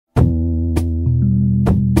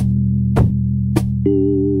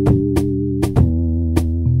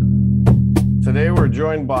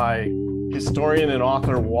joined by historian and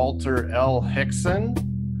author Walter L. Hixson.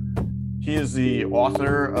 He is the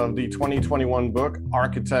author of the 2021 book,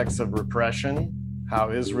 Architects of Repression: How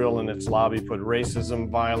Israel and its Lobby Put Racism,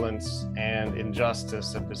 Violence, and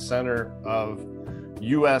Injustice at the Center of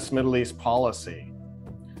U.S. Middle East Policy.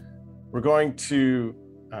 We're going to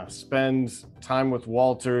spend time with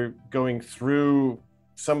Walter going through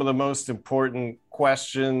some of the most important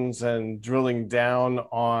questions and drilling down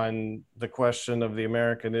on the question of the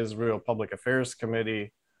American-Israel Public Affairs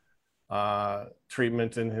Committee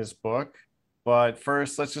treatment in his book. But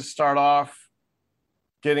first, let's just start off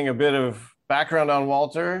getting a bit of background on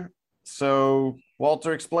Walter. So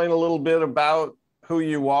Walter, explain a little bit about who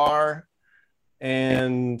you are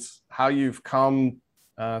and how you've come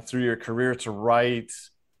through your career to write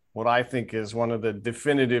what I think is one of the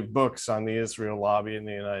definitive books on the Israel lobby in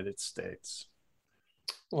the United States.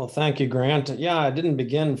 Well, thank you, Grant. Yeah, I didn't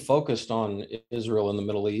begin focused on Israel and the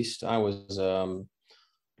Middle East. I was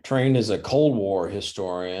trained as a Cold War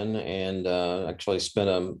historian and actually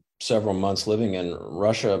spent several months living in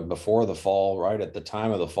Russia before the fall, right at the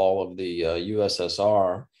time of the fall of the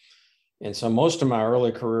USSR. And so most of my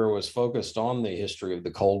early career was focused on the history of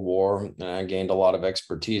the Cold War, and I gained a lot of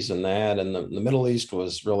expertise in that. And the Middle East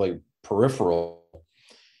was really peripheral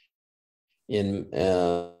in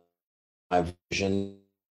my vision.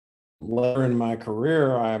 Later in my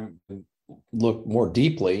career, I looked more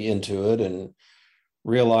deeply into it and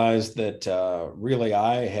realized that really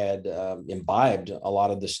I had imbibed a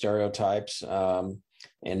lot of the stereotypes and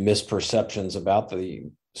misperceptions about the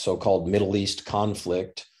so-called Middle East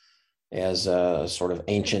conflict as a sort of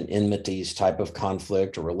ancient enmities type of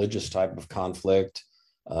conflict or religious type of conflict,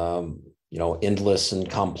 endless and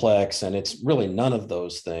complex. And it's really none of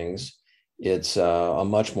those things. It's a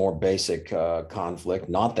much more basic conflict,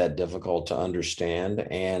 not that difficult to understand,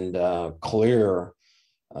 and clear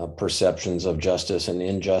perceptions of justice and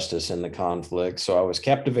injustice in the conflict. So I was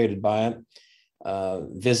captivated by it,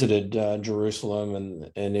 visited Jerusalem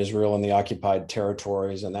and Israel and the occupied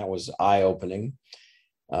territories, and that was eye-opening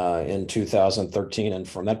in 2013. And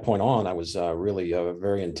from that point on, I was really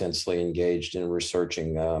very intensely engaged in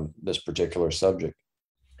researching this particular subject.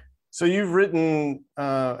 So you've written,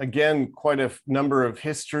 again, quite a number of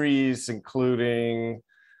histories, including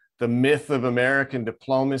The Myth of American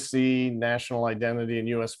Diplomacy, National Identity and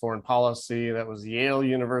U.S. Foreign Policy. That was Yale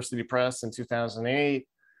University Press in 2008.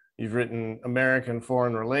 You've written American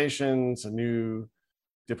Foreign Relations, A New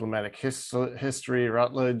Diplomatic History,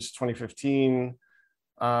 Routledge, 2015.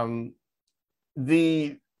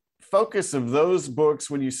 The focus of those books,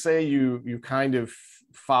 when you say you kind of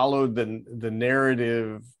followed the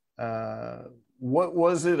narrative, what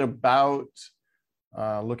was it about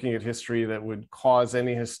looking at history that would cause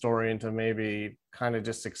any historian to maybe kind of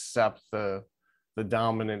just accept the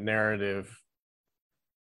dominant narrative?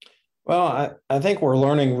 Well, I think we're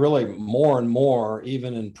learning really more and more,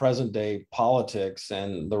 even in present day politics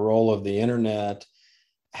and the role of the internet,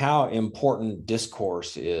 how important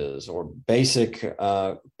discourse is, or basic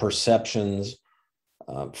perceptions,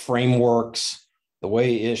 frameworks, the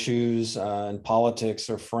way issues in politics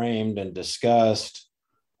are framed and discussed,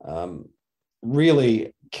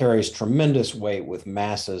 really carries tremendous weight with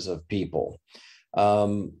masses of people.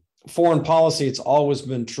 Foreign policy, it's always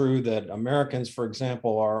been true that Americans, for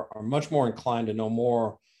example, are much more inclined to know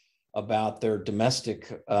more about their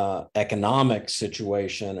domestic economic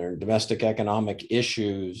situation or domestic economic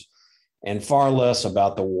issues, and far less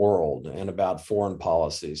about the world and about foreign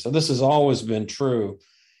policy. So this has always been true.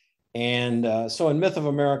 And so in Myth of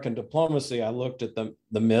American Diplomacy, I looked at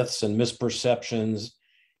the myths and misperceptions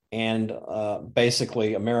and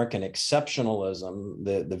basically American exceptionalism,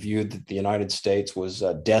 the view that the United States was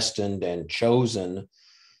destined and chosen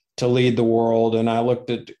to lead the world. And I looked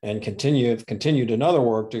at and continued another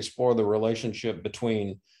work to explore the relationship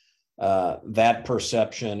between that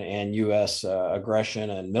perception and U.S. aggression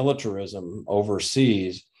and militarism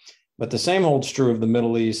overseas. But the same holds true of the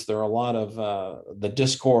Middle East. There are a lot of the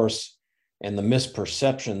discourse and the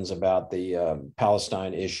misperceptions about the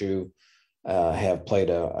Palestine issue have played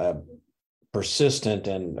a persistent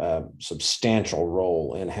and substantial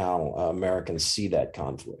role in how Americans see that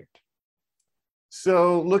conflict.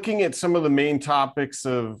 So looking at some of the main topics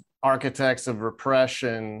of Architects of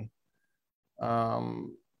Repression,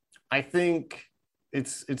 I think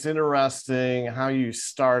it's interesting how you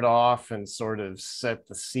start off and sort of set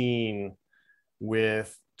the scene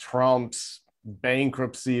with Trump's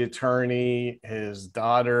bankruptcy attorney, his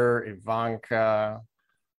daughter Ivanka,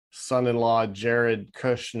 son-in-law Jared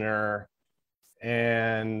Kushner,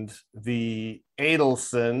 and the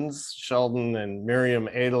Adelsons, Sheldon and Miriam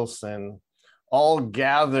Adelson, all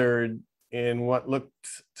gathered in what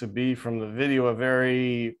looked to be, from the video, a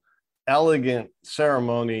very elegant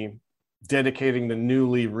ceremony dedicating the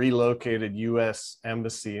newly relocated U.S.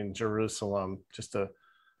 Embassy in Jerusalem. Just a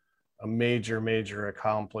major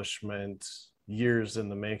accomplishment, years in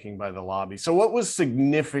the making by the lobby. So what was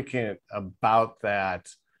significant about that,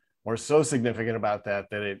 or so significant about that,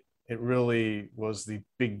 that it really was the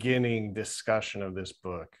beginning discussion of this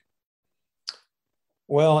book?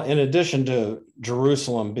 Well, in addition to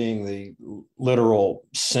Jerusalem being the literal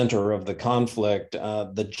center of the conflict,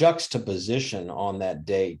 the juxtaposition on that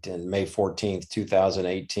date in May 14th,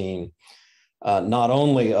 2018, not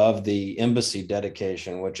only of the embassy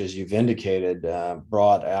dedication, which, as you've indicated,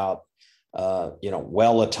 brought out,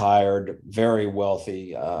 well-attired, very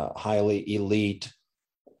wealthy, highly elite,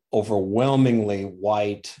 overwhelmingly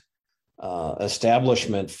white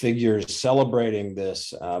establishment figures celebrating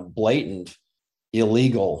this blatant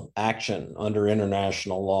illegal action under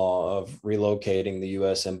international law of relocating the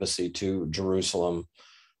U.S. Embassy to Jerusalem,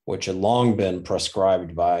 which had long been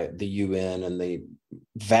prescribed by the UN and the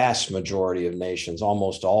vast majority of nations,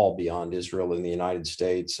 almost all beyond Israel and the United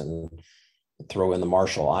States, and throw in the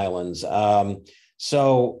Marshall Islands. But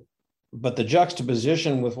the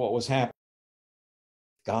juxtaposition with what was happening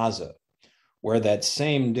in Gaza, where that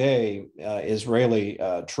same day, Israeli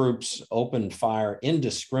troops opened fire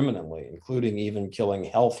indiscriminately, including even killing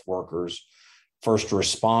health workers, first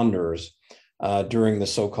responders, during the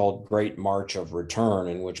so-called Great March of Return,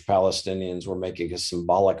 in which Palestinians were making a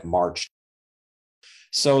symbolic march.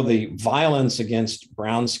 So the violence against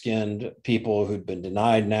brown-skinned people who'd been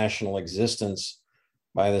denied national existence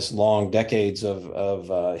by this long decades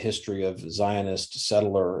of history of Zionist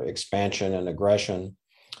settler expansion and aggression,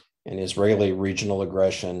 and Israeli regional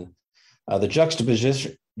aggression, the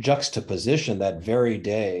juxtaposition that very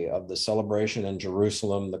day of the celebration in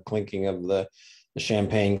Jerusalem, the clinking of the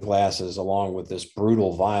champagne glasses, along with this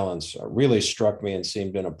brutal violence, really struck me and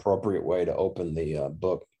seemed an appropriate way to open the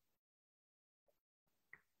book.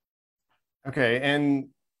 Okay, and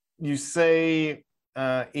you say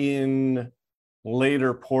in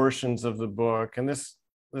later portions of the book, and this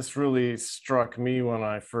really struck me when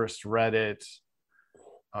I first read it,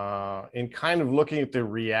 in kind of looking at the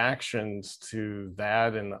reactions to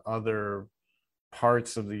that and other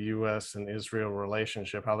parts of the U.S. and Israel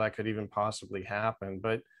relationship, how that could even possibly happen.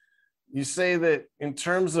 But you say that in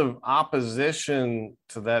terms of opposition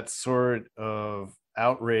to that sort of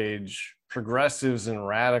outrage, progressives and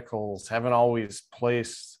radicals haven't always played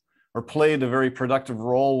a very productive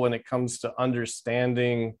role when it comes to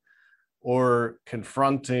understanding or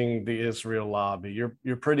confronting the Israel lobby.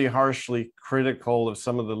 You're pretty harshly critical of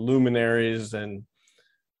some of the luminaries and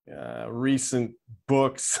recent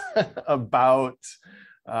books about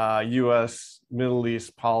U.S. Middle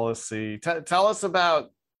East policy. Tell us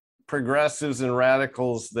about progressives and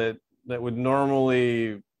radicals that would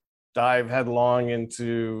normally dive headlong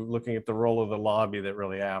into looking at the role of the lobby that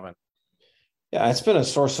really haven't. Yeah, it's been a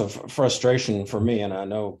source of frustration for me, and I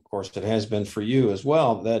know, of course, it has been for you as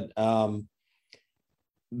well, that a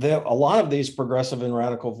lot of these progressive and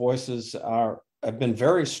radical voices have been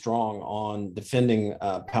very strong on defending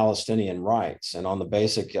Palestinian rights and on the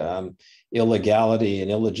basic illegality and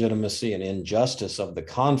illegitimacy and injustice of the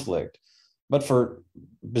conflict. But for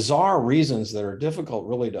bizarre reasons that are difficult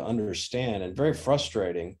really to understand and very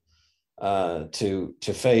frustrating to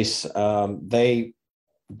face, they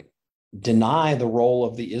deny the role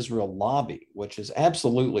of the Israel lobby, which is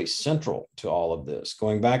absolutely central to all of this.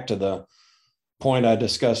 Going back to the point I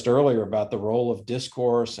discussed earlier about the role of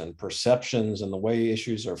discourse and perceptions and the way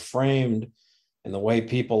issues are framed and the way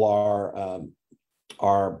people are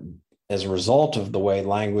as a result of the way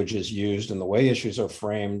language is used and the way issues are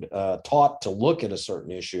framed, taught to look at a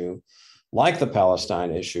certain issue, like the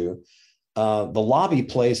Palestine issue. The lobby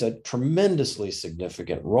plays a tremendously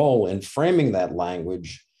significant role in framing that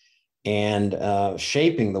language and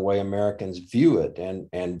shaping the way Americans view it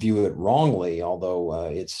and view it wrongly, although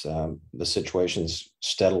it's the situation's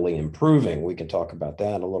steadily improving. We can talk about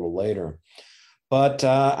that a little later. But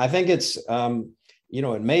I think it's,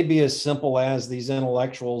 it may be as simple as these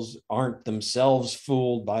intellectuals aren't themselves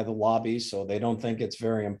fooled by the lobby, so they don't think it's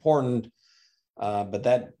very important. But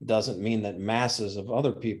that doesn't mean that masses of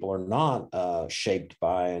other people are not shaped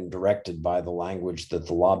by and directed by the language that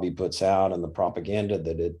the lobby puts out and the propaganda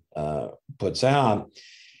that it puts out.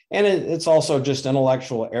 And it's also just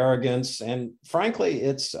intellectual arrogance. And frankly,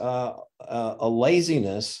 it's a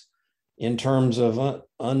laziness in terms of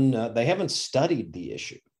they haven't studied the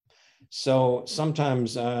issue. So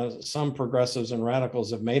sometimes some progressives and radicals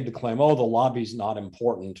have made the claim, oh, the lobby's not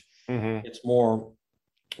important. Mm-hmm. It's more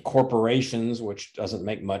corporations, which doesn't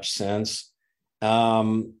make much sense.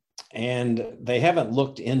 And they haven't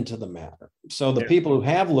looked into the matter. So the people who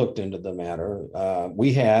have looked into the matter,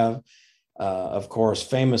 we have, of course,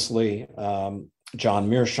 famously, John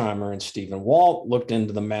Mearsheimer and Stephen Walt looked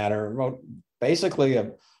into the matter and wrote basically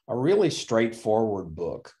a really straightforward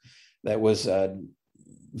book that was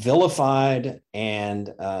vilified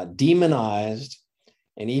and demonized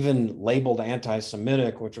and even labeled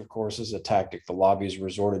anti-Semitic, which of course is a tactic the lobby has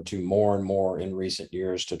resorted to more and more in recent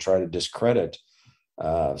years to try to discredit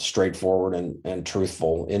straightforward and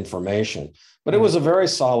truthful information. But it was a very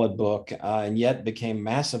solid book, and yet became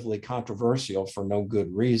massively controversial for no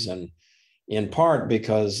good reason, in part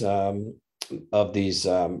because of these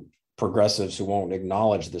progressives who won't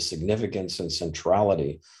acknowledge the significance and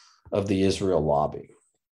centrality of the Israel lobby.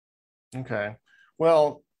 Okay.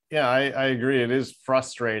 Well, yeah, I agree. It is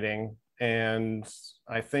frustrating. And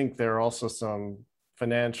I think there are also some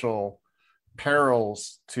financial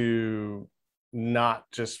perils to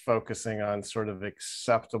not just focusing on sort of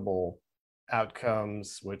acceptable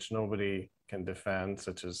outcomes, which nobody can defend,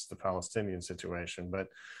 such as the Palestinian situation. But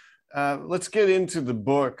let's get into the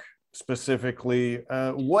book specifically.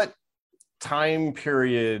 What time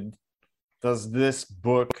period does this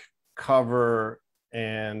book cover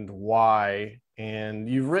and why? And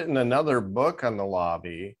you've written another book on the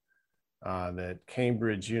lobby that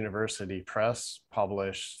Cambridge University Press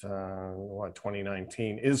published,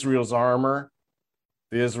 2019, Israel's Armor,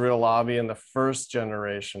 the Israel Lobby and the First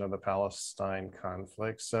Generation of the Palestine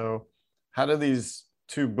Conflict. So how do these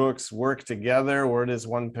two books work together? Where does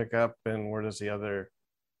one pick up and where does the other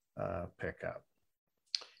pick up?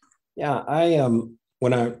 Yeah,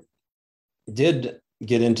 when I did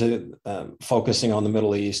get into focusing on the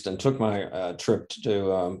Middle East and took my trip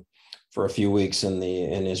to for a few weeks in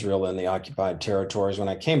Israel and the occupied territories. When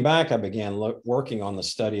I came back, I began working on the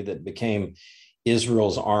study that became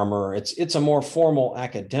Israel's Armor. It's a more formal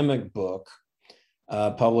academic book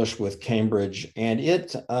published with Cambridge, and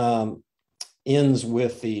it ends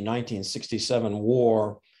with the 1967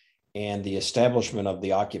 war and the establishment of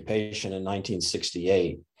the occupation in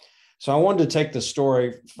 1968. So I wanted to take the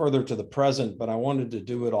story further to the present, but I wanted to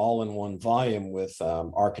do it all in one volume with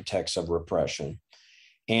architects of repression,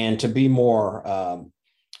 and to be more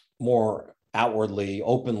outwardly,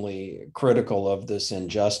 openly critical of this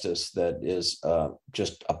injustice that is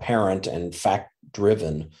just apparent and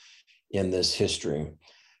fact-driven in this history.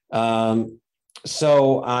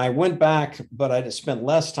 So I went back, but I spent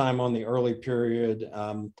less time on the early period.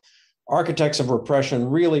 Architects of Repression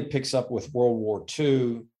really picks up with World War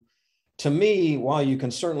II. To me, while you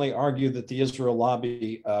can certainly argue that the Israel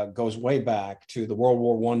lobby goes way back to the World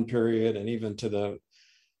War I period and even to the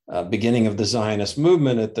beginning of the Zionist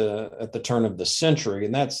movement at the turn of the century,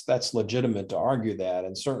 and that's legitimate to argue that.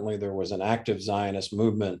 And certainly there was an active Zionist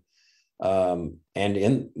movement, and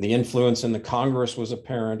in the influence in the Congress was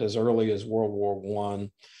apparent as early as World War I.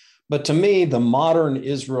 But to me, the modern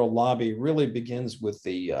Israel lobby really begins with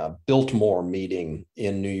the Biltmore meeting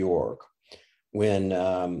in New York, when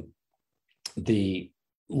the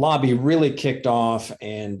lobby really kicked off,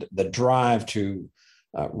 and the drive to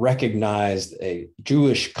recognize a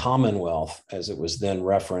Jewish commonwealth, as it was then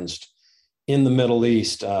referenced, in the Middle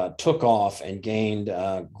East took off and gained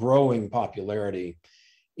growing popularity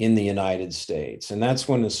in the United States. And that's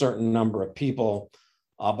when a certain number of people,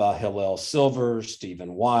 Abba Hillel Silver,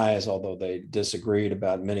 Stephen Wise, although they disagreed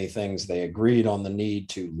about many things, they agreed on the need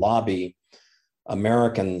to lobby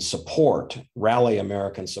American support, rally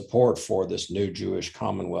American support for this new Jewish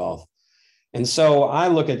commonwealth. And so I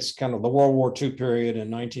look at kind of the World War II period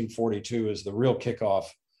in 1942 as the real kickoff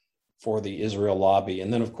for the Israel lobby.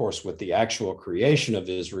 And then, of course, with the actual creation of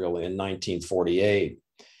Israel in 1948,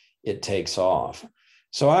 it takes off.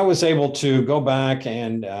 So I was able to go back,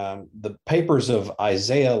 and the papers of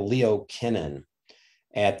Isaiah Leo Kinnan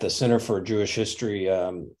at the Center for Jewish History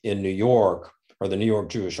in New York, or the New York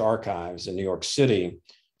Jewish Archives in New York City,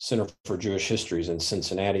 Center for Jewish Histories in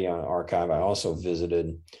Cincinnati archive, I also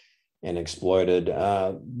visited and exploited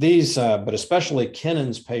these, but especially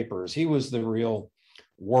Kinnan's papers. He was the real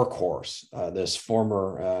workhorse, this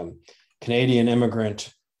former Canadian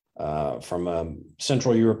immigrant from a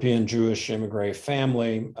Central European Jewish immigrant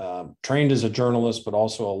family, trained as a journalist, but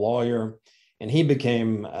also a lawyer. And he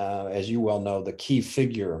became, as you well know, the key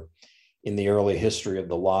figure in the early history of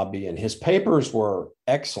the lobby. And his papers were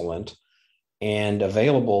excellent and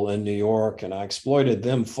available in New York. And I exploited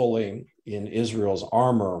them fully in Israel's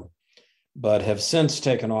Armor, but have since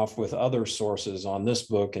taken off with other sources on this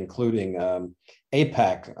book, including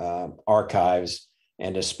AIPAC archives,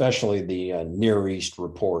 and especially the Near East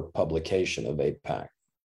Report publication of AIPAC.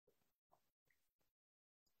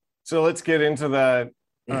 So let's get into that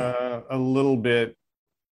a little bit.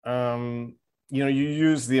 You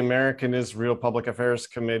use the American Israel Public Affairs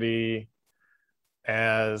Committee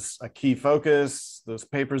as a key focus, those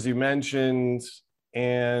papers you mentioned,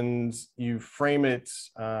 and you frame it,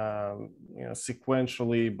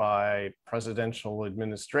 sequentially by presidential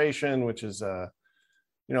administration, which is a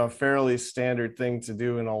fairly standard thing to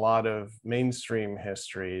do in a lot of mainstream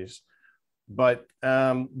histories. But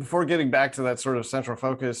before getting back to that sort of central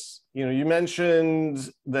focus, you mentioned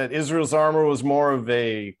that Israel's Armor was more of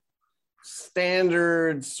a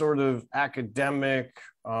standard sort of academic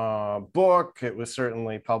book. It was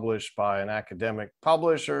certainly published by an academic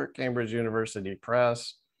publisher, Cambridge University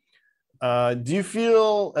Press. Do you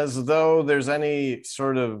feel as though there's any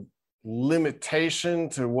sort of limitation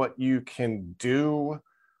to what you can do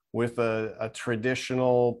with a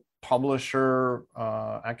traditional publisher,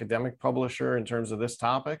 academic publisher, in terms of this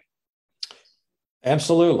topic?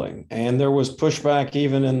 Absolutely. And there was pushback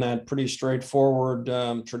even in that pretty straightforward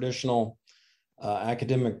traditional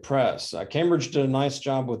academic press. Cambridge did a nice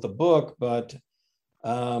job with the book, but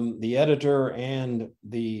the editor and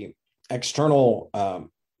the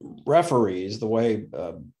external referees, the way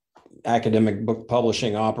academic book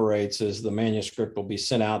publishing operates is the manuscript will be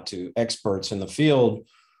sent out to experts in the field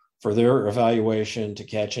for their evaluation, to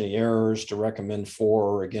catch any errors, to recommend for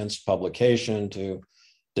or against publication, to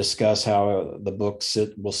discuss how the book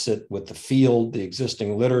will sit with the field, the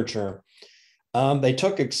existing literature. They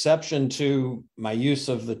took exception to my use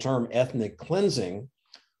of the term ethnic cleansing,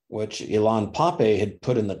 which Ilan Pappé had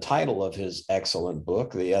put in the title of his excellent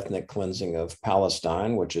book, The Ethnic Cleansing of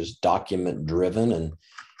Palestine, which is document-driven and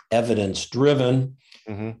evidence-driven.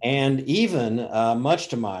 Mm-hmm. And even, much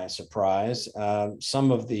to my surprise,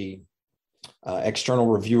 some of the external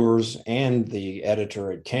reviewers and the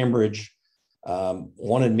editor at Cambridge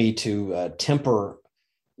wanted me to temper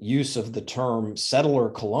use of the term settler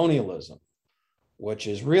colonialism, which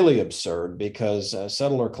is really absurd because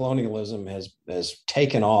settler colonialism has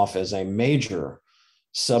taken off as a major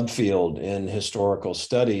subfield in historical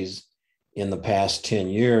studies in the past 10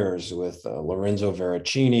 years with Lorenzo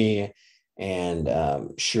Veracini and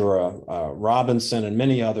Shura Robinson and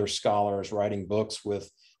many other scholars writing books with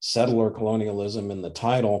settler colonialism in the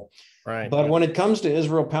title. Right. But when it comes to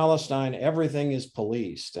Israel-Palestine, everything is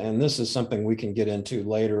policed. And this is something we can get into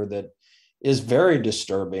later that is very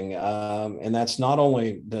disturbing. And that's not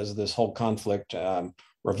only does this whole conflict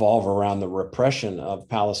revolve around the repression of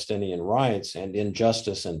Palestinian rights and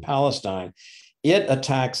injustice in Palestine, it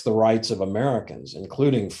attacks the rights of Americans,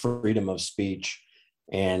 including freedom of speech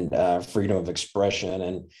and freedom of expression.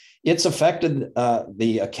 And it's affected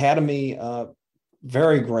the academy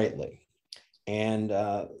very greatly. And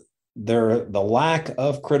the lack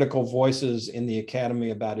of critical voices in the academy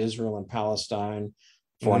about Israel and Palestine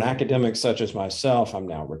for an academic such as myself, I'm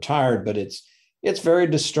now retired, but it's very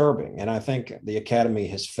disturbing. And I think the academy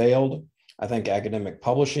has failed. I think academic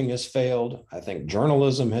publishing has failed. I think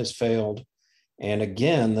journalism has failed. And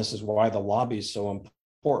again, this is why the lobby is so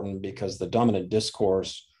important, because the dominant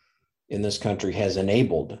discourse in this country has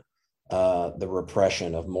enabled the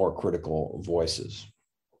repression of more critical voices.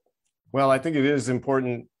 Well, I think it is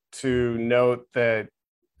important to note that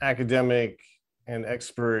academic and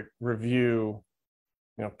expert review,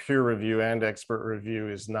 peer review and expert review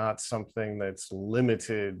is not something that's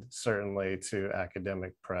limited, certainly, to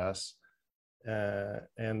academic press.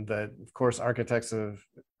 And that, of course, Architects of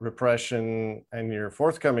Repression and your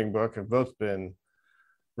forthcoming book have both been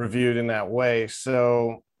reviewed in that way.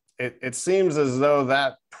 So it seems as though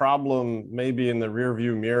that problem may be in the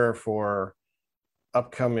rearview mirror for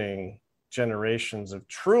upcoming generations of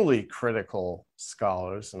truly critical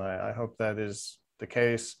scholars. And I hope that is the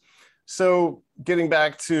case. So getting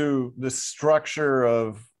back to the structure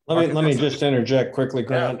of... Let me just interject quickly,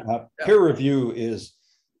 Grant. Peer review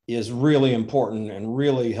is really important and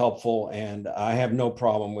really helpful, and I have no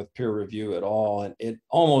problem with peer review at all. And it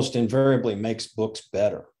almost invariably makes books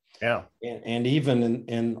better. Yeah. And even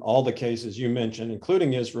in all the cases you mentioned,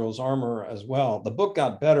 including Israel's Armor as well, the book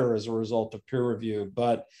got better as a result of peer review.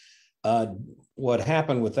 But what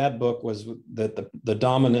happened with that book was that the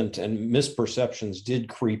dominant and misperceptions did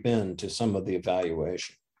creep into some of the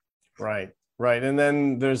evaluation. Right. And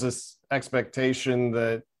then there's this expectation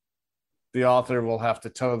that the author will have to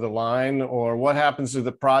toe the line, or what happens to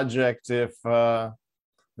the project if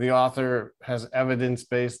the author has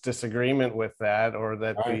evidence-based disagreement with that, or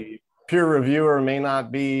that the peer reviewer may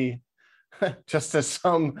not be, just as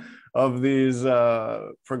some of these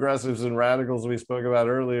progressives and radicals we spoke about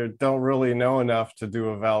earlier don't really know enough to do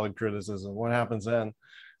a valid criticism. What happens then?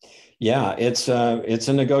 Yeah, it's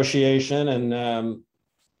a negotiation, and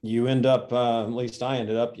you end up, at least I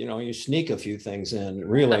ended up, you sneak a few things in,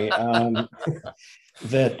 really.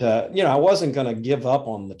 That, I wasn't going to give up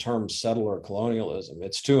on the term settler colonialism.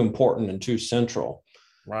 It's too important and too central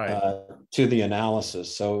Right. to the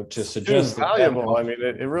analysis. So to It's suggest too valuable. I mean,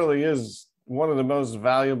 it really is one of the most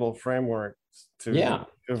valuable frameworks to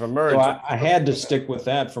have emerged. So I had to stick with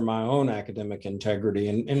that for my own academic integrity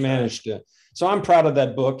and managed to. So I'm proud of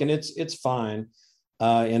that book, and it's fine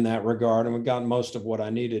in that regard. And we got most of what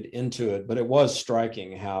I needed into it, but it was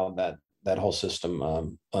striking how that whole system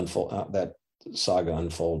that saga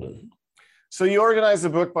unfolded. So you organized the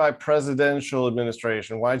book by presidential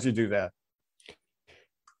administration. Why did you do that?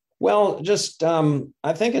 Well, just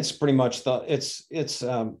I think it's pretty much it's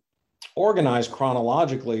organized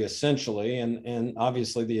chronologically, essentially, and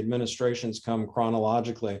obviously the administrations come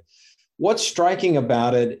chronologically. What's striking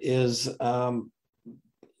about it is,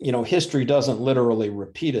 history doesn't literally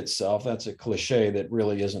repeat itself. That's a cliche that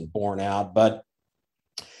really isn't borne out, but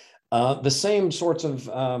the same sorts of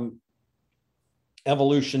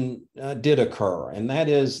evolution did occur, and that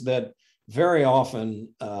is that very often,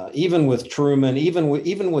 even with Truman, even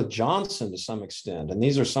with Johnson to some extent, and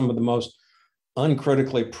these are some of the most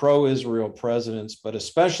uncritically pro-Israel presidents, but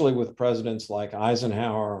especially with presidents like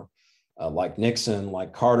Eisenhower, like Nixon,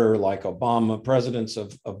 like Carter, like Obama, presidents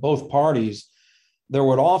of both parties, there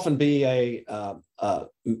would often be a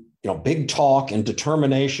big talk and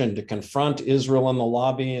determination to confront Israel in the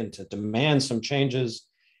lobby and to demand some changes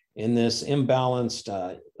in this imbalanced,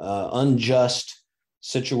 unjust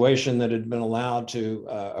situation that had been allowed to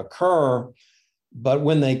occur. But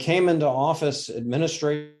when they came into office,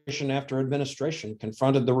 administration after administration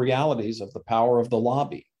confronted the realities of the power of the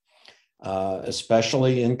lobby,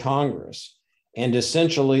 especially in Congress. And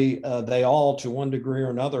essentially, they all, to one degree or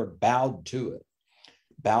another, bowed to it,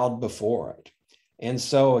 bowed before it. And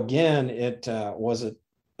so, again, it was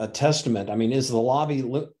a testament. I mean, is the lobby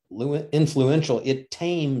influential? It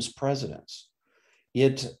tames presidents.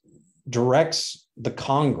 It directs the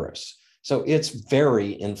Congress. So it's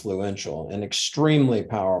very influential and extremely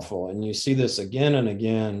powerful. And you see this again and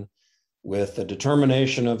again with the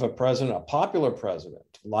determination of a president, a popular president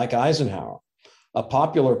like Eisenhower, a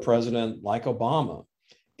popular president like Obama,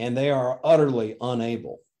 and they are utterly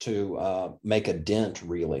unable to make a dent,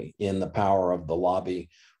 really, in the power of the lobby,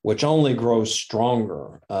 which only grows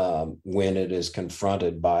stronger when it is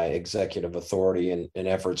confronted by executive authority and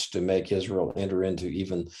efforts to make Israel enter into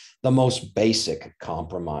even the most basic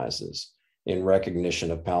compromises in recognition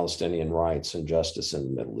of Palestinian rights and justice in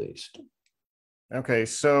the Middle East. Okay,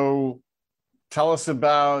 so tell us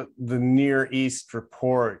about the Near East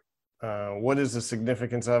report. What is the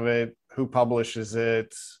significance of it? Who publishes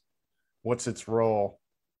it? What's its role?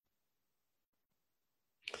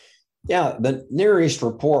 Yeah, the Near East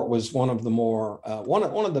report was one of the more one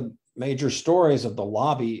of the major stories of the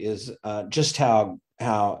lobby is just how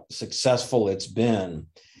successful it's been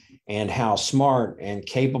and how smart and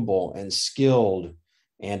capable and skilled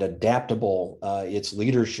and adaptable its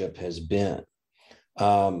leadership has been.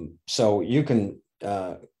 So you can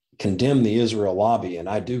condemn the Israel lobby, and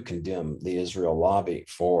I do condemn the Israel lobby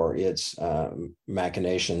for its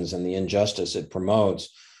machinations and the injustice it promotes.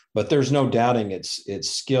 But there's no doubting its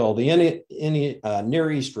skill. The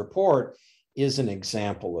Near East report is an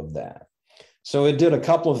example of that. So it did a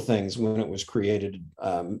couple of things when it was created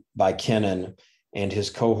by Kennan and his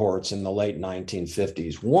cohorts in the late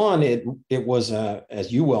 1950s. One, it was,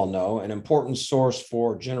 as you well know, an important source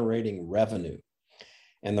for generating revenue.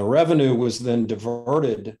 And the revenue was then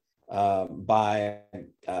diverted by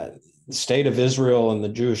the State of Israel and the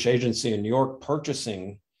Jewish Agency in New York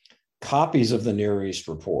purchasing copies of the Near East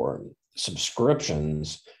report,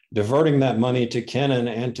 subscriptions, diverting that money to Kennan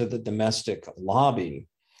and to the domestic lobby,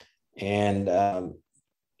 and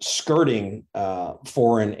skirting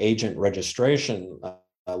foreign agent registration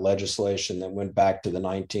legislation that went back to the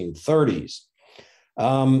 1930s.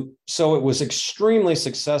 So it was extremely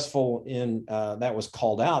successful that was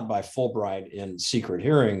called out by Fulbright in secret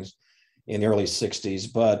hearings in the early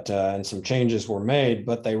 60s, and some changes were made,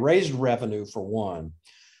 but they raised revenue for one.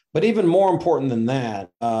 But even more important than that,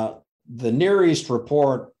 the Near East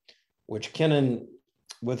report, which Kennan,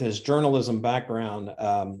 with his journalism background,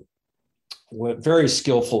 very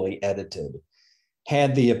skillfully edited,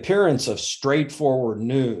 had the appearance of straightforward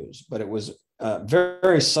news, but it was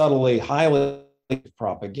very subtly, highly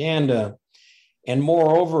propaganda. And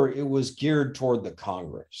moreover, it was geared toward the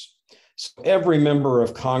Congress. So every member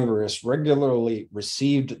of Congress regularly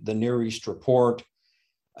received the Near East report.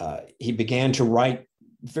 He began to write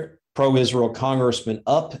pro-Israel congressmen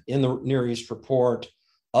up in the Near East report.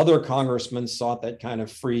 Other congressmen sought that kind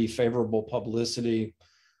of free, favorable publicity.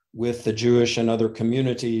 with the Jewish and other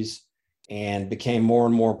communities and became more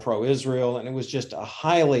and more pro-Israel. And it was just a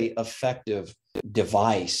highly effective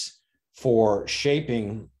device for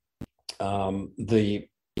shaping the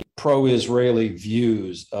pro-Israeli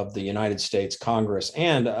views of the United States Congress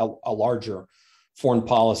and a larger foreign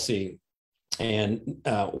policy and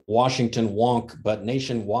Washington wonk, but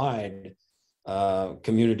nationwide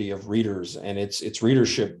community of readers. And its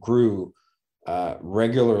readership grew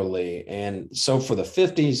regularly. And so for the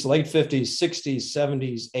 50s, late 50s, 60s,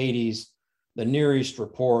 70s, 80s, the Near East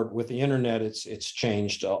Report, with the internet, it's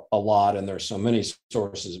changed a lot, and there's so many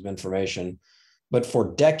sources of information. But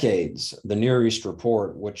for decades, the Near East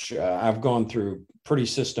Report, which I've gone through pretty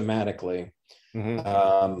systematically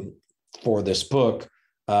for this book,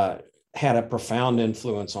 had a profound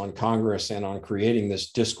influence on Congress and on creating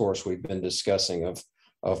this discourse we've been discussing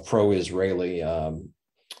of pro-Israeli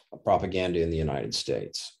propaganda in the United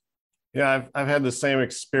States. Yeah, I've had the same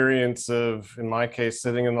experience of, in my case,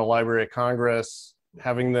 sitting in the Library of Congress,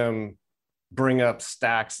 having them bring up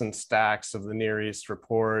stacks and stacks of the Near East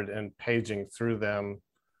Report and paging through them.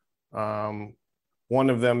 One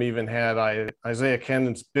of them even had Isaiah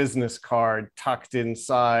Cannon's business card tucked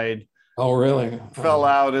inside. Oh, really? Fell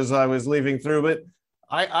out as I was leaving through. But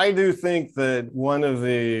I do think that one of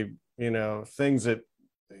the things that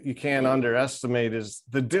you can't underestimate is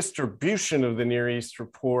the distribution of the Near East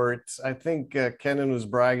Report. I think Kennan was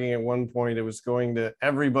bragging at one point it was going to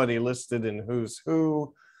everybody listed in Who's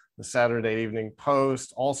Who, the Saturday Evening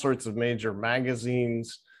Post, all sorts of major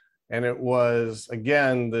magazines. And it was,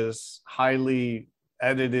 again, this highly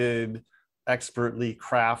edited, expertly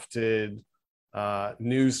crafted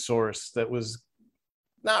news source that was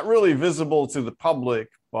not really visible to the public,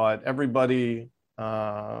 but everybody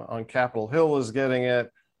on Capitol Hill was getting it.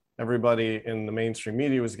 Everybody in the mainstream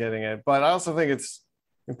media was getting it. But I also think it's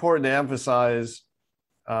important to emphasize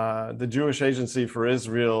the Jewish Agency for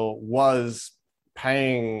Israel was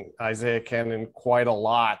paying Isaiah Cannon quite a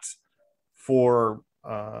lot for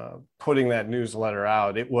putting that newsletter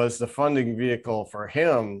out. It was the funding vehicle for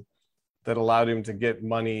him that allowed him to get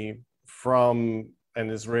money from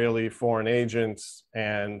an Israeli foreign agent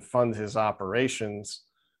and fund his operations.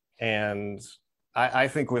 And I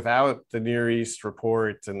think without the Near East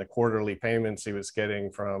Report and the quarterly payments he was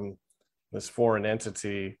getting from this foreign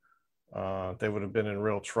entity, they would have been in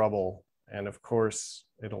real trouble. And of course,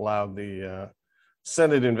 it allowed the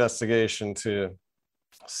Senate investigation to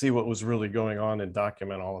see what was really going on and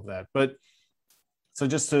document all of that. But so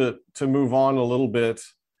just to move on a little bit,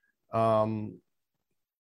 the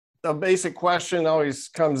basic question always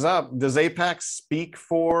comes up: does AIPAC speak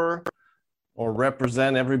for or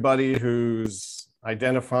represent everybody who's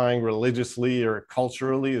identifying religiously or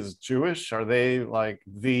culturally as Jewish? Are they like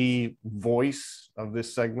the voice of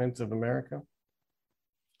this segment of America?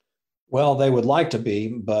 Well, they would like to be,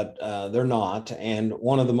 but they're not. And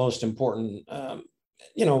one of the most important,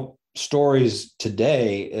 stories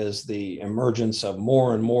today is the emergence of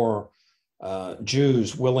more and more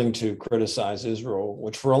Jews willing to criticize Israel,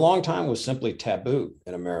 which for a long time was simply taboo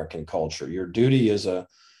in American culture. Your duty as a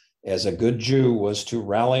good Jew was to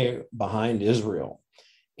rally behind Israel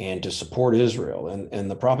and to support Israel.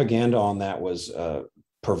 And the propaganda on that was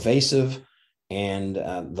pervasive, and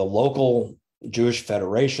the local Jewish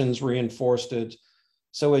federations reinforced it.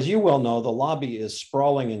 So as you well know, the lobby is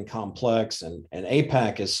sprawling and complex, and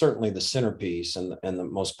AIPAC is certainly the centerpiece and the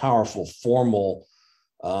most powerful formal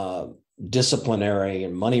disciplinary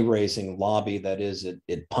and money-raising lobby. That is,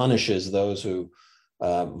 it punishes those who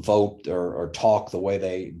vote or talk the way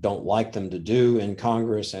they don't like them to do in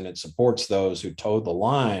Congress, and it supports those who toe the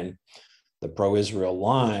line, the pro-Israel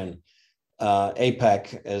line.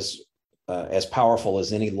 AIPAC, as powerful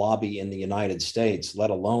as any lobby in the United States,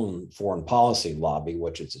 let alone foreign policy lobby,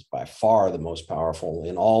 which is by far the most powerful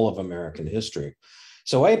in all of American history.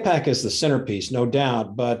 So AIPAC is the centerpiece, no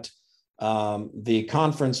doubt, but the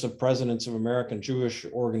Conference of Presidents of American Jewish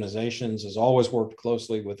Organizations has always worked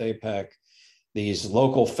closely with AIPAC, these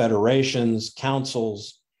local federations,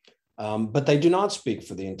 councils, but they do not speak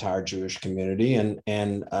for the entire Jewish community.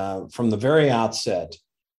 And from the very outset,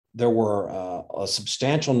 there were a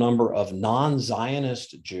substantial number of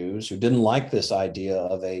non-Zionist Jews who didn't like this idea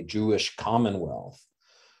of a Jewish commonwealth.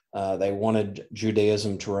 They wanted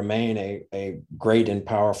Judaism to remain a great and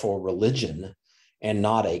powerful religion and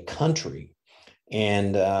not a country.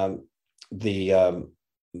 And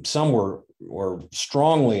some were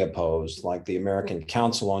strongly opposed, like the American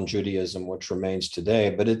Council on Judaism, which remains today,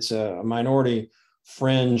 but it's a minority,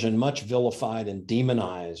 fringe, and much vilified and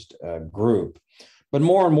demonized group. But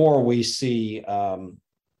more and more we see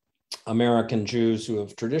American Jews who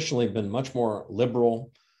have traditionally been much more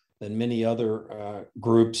liberal, than many other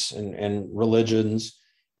groups and religions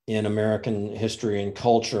in American history and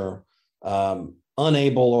culture,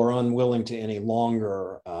 unable or unwilling to any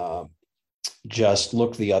longer just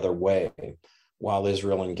look the other way while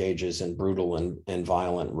Israel engages in brutal and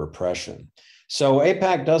violent repression. So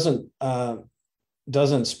AIPAC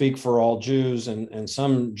doesn't speak for all Jews, and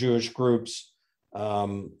some Jewish groups,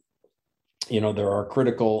 there are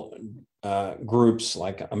critical groups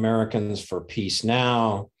like Americans for Peace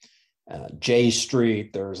Now, J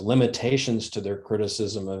Street. There's limitations to their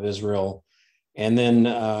criticism of Israel. And then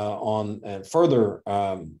further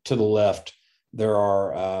to the left, there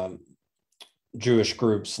are Jewish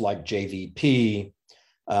groups like JVP,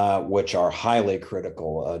 which are highly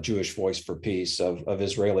critical, Jewish Voice for Peace, of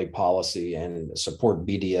Israeli policy and support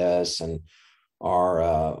BDS and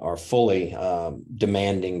are fully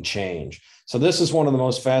demanding change. So this is one of the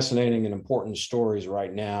most fascinating and important stories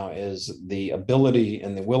right now, is the ability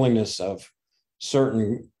and the willingness of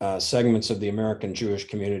certain segments of the American Jewish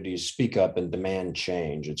community to speak up and demand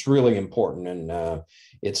change. It's really important, and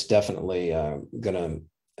it's definitely going to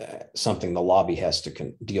something the lobby has to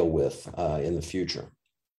deal with in the future.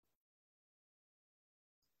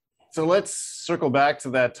 So let's circle back to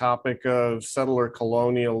that topic of settler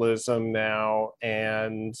colonialism now,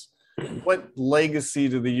 and what legacy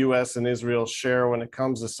do the U.S. and Israel share when it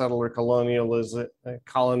comes to settler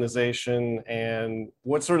colonization, and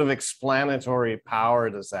what sort of explanatory power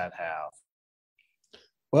does that have?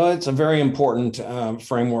 Well, it's a very important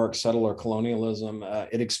framework, settler colonialism.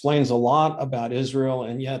 It explains a lot about Israel,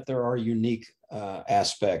 and yet there are unique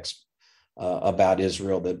aspects about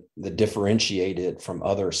Israel that differentiate it from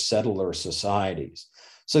other settler societies.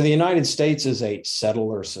 So the United States is a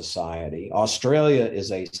settler society. Australia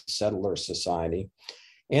is a settler society.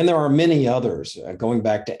 And there are many others going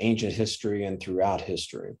back to ancient history and throughout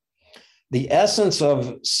history. The essence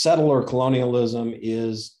of settler colonialism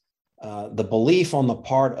is the belief on the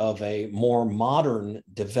part of a more modern,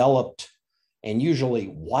 developed, and usually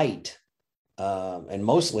white and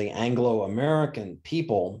mostly Anglo-American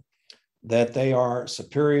people that they are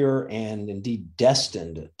superior and indeed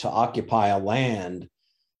destined to occupy a land,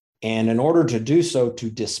 and in order to do so,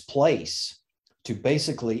 to displace, to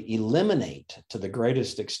basically eliminate to the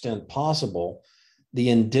greatest extent possible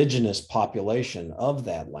the indigenous population of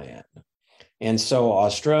that land. And so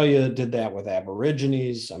Australia did that with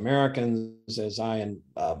Aborigines. Americans, as I and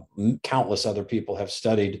countless other people have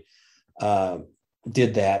studied,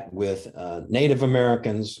 did that with Native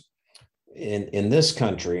Americans. In this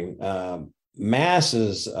country,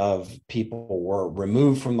 masses of people were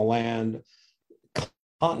removed from the land,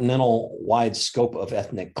 continental wide scope of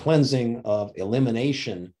ethnic cleansing, of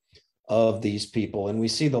elimination of these people. And we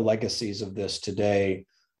see the legacies of this today,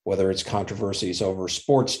 whether it's controversies over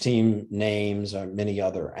sports team names or many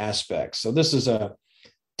other aspects. So this is a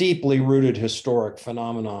deeply rooted historic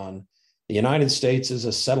phenomenon. The United States is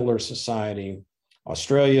a settler society.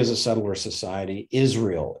 Australia is a settler society.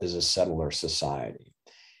 Israel is a settler society.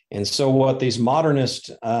 And so what these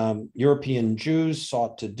modernist European Jews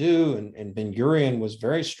sought to do, and Ben-Gurion was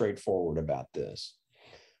very straightforward about this,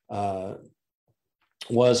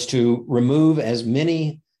 was to remove as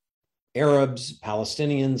many Arabs,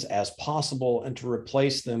 Palestinians as possible, and to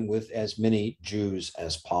replace them with as many Jews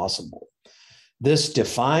as possible. This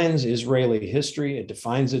defines Israeli history. It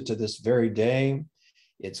defines it to this very day.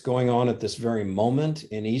 It's going on at this very moment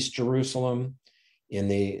in East Jerusalem. In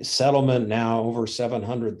the settlement, now over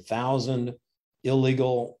 700,000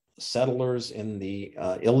 illegal settlers in the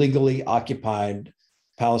illegally occupied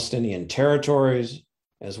Palestinian territories,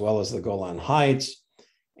 as well as the Golan Heights.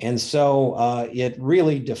 And so it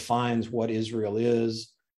really defines what Israel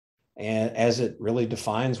is, and as it really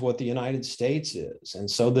defines what the United States is. And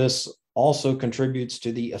so this also contributes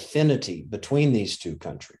to the affinity between these two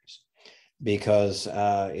countries, because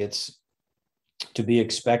it's to be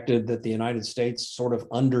expected that the United States sort of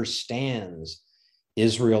understands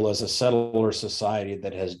Israel as a settler society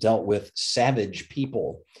that has dealt with savage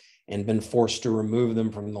people and been forced to remove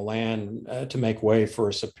them from the land to make way for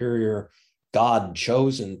a superior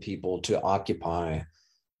God-chosen people to occupy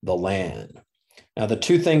the land. Now, the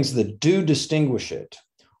two things that do distinguish it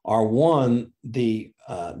are, one, the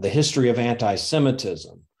history of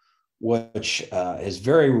anti-Semitism, which is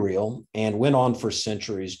very real and went on for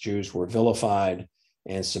centuries. Jews were vilified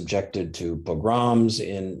and subjected to pogroms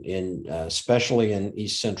especially in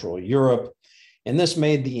East Central Europe. And this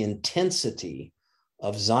made the intensity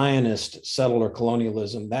of Zionist settler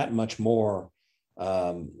colonialism that much more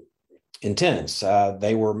intense.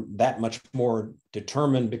 They were that much more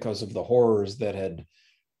determined because of the horrors that had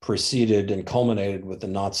preceded and culminated with the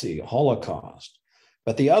Nazi Holocaust.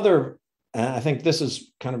 But the other, and I think this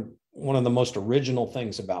is kind of one of the most original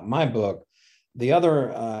things about my book, the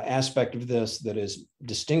other aspect of this that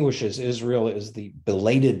distinguishes Israel is the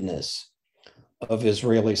belatedness of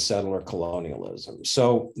Israeli settler colonialism.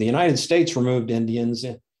 So the United States removed Indians,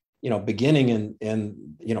 beginning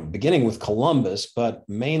beginning with Columbus, but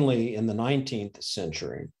mainly in the 19th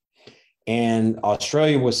century. And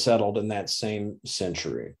Australia was settled in that same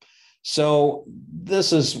century. So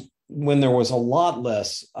this is when there was a lot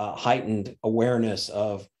less heightened awareness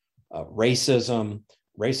of racism.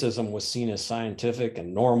 Racism was seen as scientific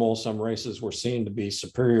and normal. Some races were seen to be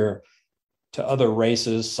superior to other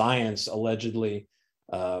races. Science allegedly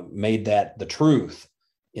made that the truth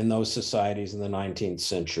in those societies in the 19th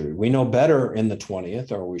century. We know better in the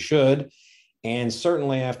 20th, or we should. And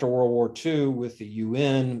certainly after World War II, with the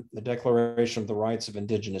UN, the Declaration of the Rights of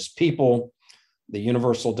Indigenous People, the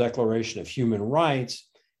Universal Declaration of Human Rights,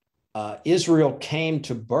 Israel came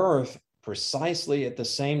to birth precisely at the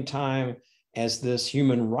same time as this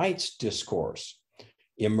human rights discourse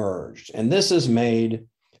emerged. And this has made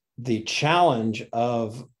the challenge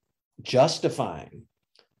of justifying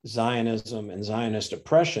Zionism and Zionist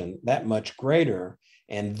oppression that much greater.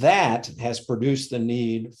 And that has produced the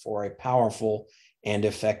need for a powerful and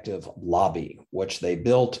effective lobby, which they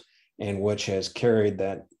built and which has carried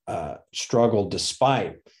that struggle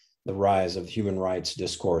despite the rise of human rights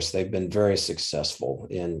discourse. They've been very successful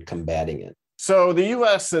in combating it. So the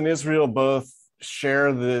US and Israel both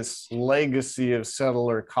share this legacy of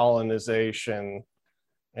settler colonization,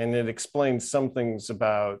 and it explains some things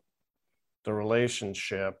about the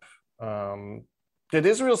relationship. Did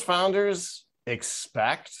Israel's founders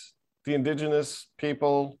expect the indigenous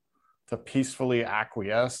people to peacefully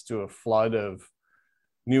acquiesce to a flood of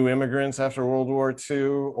new immigrants after World War II,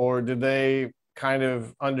 or did they kind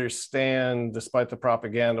of understand, despite the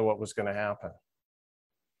propaganda, what was going to happen?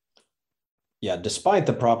 Yeah, despite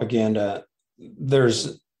the propaganda,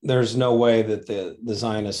 there's no way that the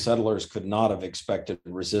Zionist settlers could not have expected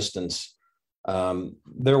resistance.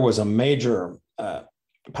 There was a major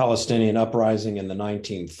Palestinian uprising in the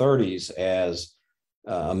 1930s as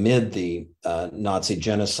amid the Nazi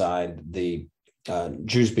genocide, the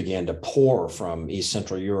Jews began to pour from East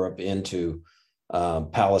Central Europe into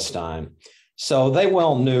Palestine. So they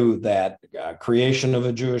well knew that creation of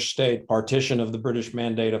a Jewish state, partition of the British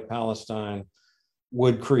Mandate of Palestine,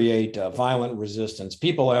 would create violent resistance.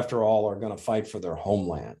 People, after all, are going to fight for their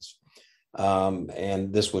homelands.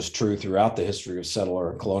 And this was true throughout the history of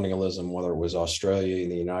settler colonialism, whether it was Australia,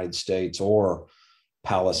 the United States, or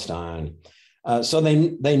Palestine. So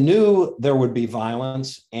they knew there would be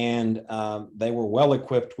violence, and they were well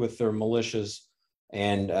equipped with their militias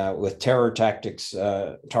and with terror tactics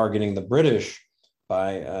targeting the British,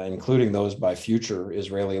 by including those by future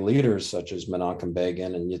Israeli leaders such as Menachem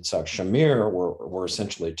Begin and Yitzhak Shamir, were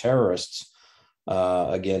essentially terrorists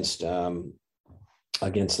against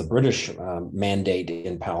the British mandate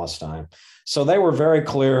in Palestine. So they were very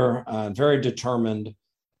clear, very determined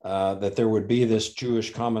that there would be this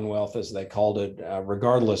Jewish Commonwealth, as they called it,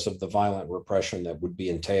 regardless of the violent repression that would be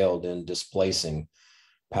entailed in displacing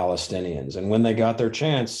Palestinians. And when they got their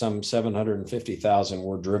chance, some 750,000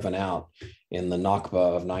 were driven out in the Nakba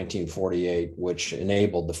of 1948, which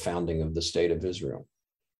enabled the founding of the State of Israel.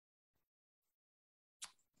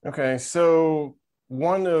 Okay, so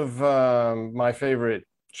one of my favorite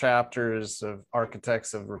chapters of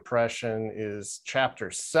Architects of Repression is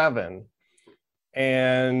chapter 7.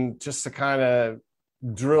 And just to kind of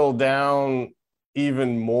drill down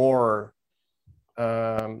even more,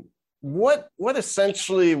 what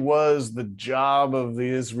essentially was the job of the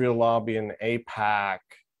Israel lobby and AIPAC?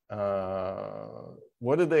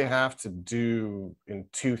 What did they have to do in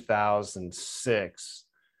 2006?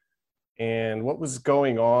 And what was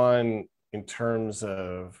going on in terms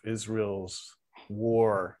of Israel's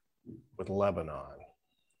war with Lebanon?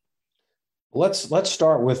 Let's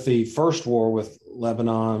start with the first war with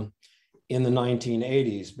Lebanon in the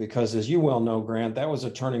 1980s, because as you well know, Grant, that was a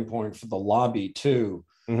turning point for the lobby too.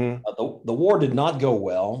 Mm-hmm. The war did not go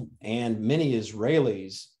well, and many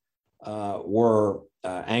Israelis were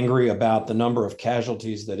angry about the number of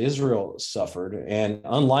casualties that Israel suffered. And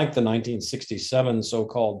unlike the 1967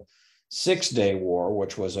 so-called Six-Day War,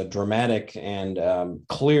 which was a dramatic and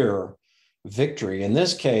clear victory, in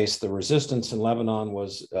this case, the resistance in Lebanon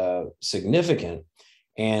was significant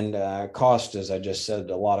and cost, as I just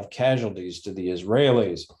said, a lot of casualties to the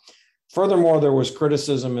Israelis. Furthermore, there was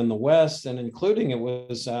criticism in the West, and including it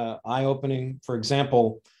was eye-opening. For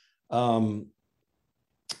example,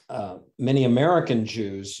 many American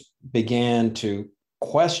Jews began to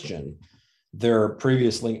question their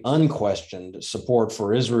previously unquestioned support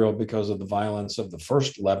for Israel because of the violence of the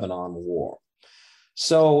first Lebanon war.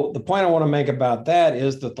 So the point I want to make about that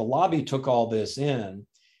is that the lobby took all this in,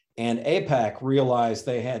 and AIPAC realized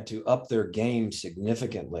they had to up their game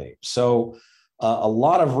significantly. So a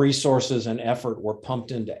lot of resources and effort were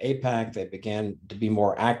pumped into AIPAC. They began to be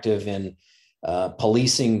more active in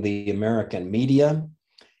policing the American media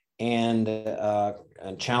and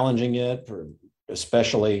challenging it,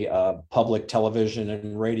 especially public television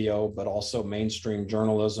and radio, but also mainstream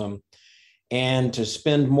journalism, and to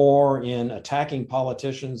spend more in attacking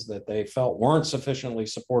politicians that they felt weren't sufficiently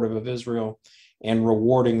supportive of Israel and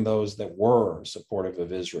rewarding those that were supportive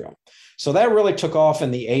of Israel. So that really took off in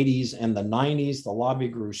the 80s and the 90s. The lobby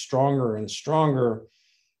grew stronger and stronger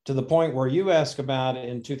to the point where you ask about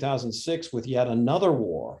in 2006 with yet another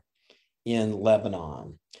war in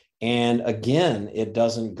Lebanon. And again, it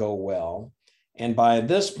doesn't go well. And by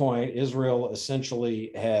this point, Israel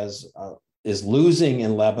essentially is losing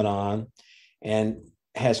in Lebanon and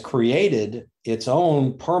has created its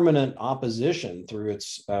own permanent opposition through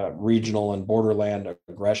its regional and borderland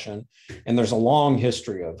aggression. And there's a long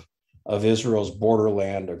history of Israel's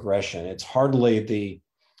borderland aggression. It's hardly the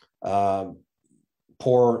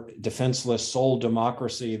poor, defenseless, sole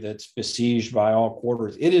democracy that's besieged by all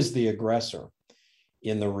quarters. It is the aggressor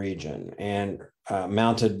in the region and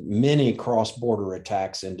mounted many cross-border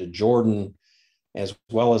attacks into Jordan as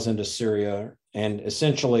well as into Syria, and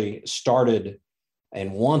essentially started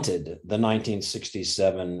and wanted the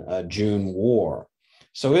 1967 June war.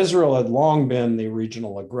 So Israel had long been the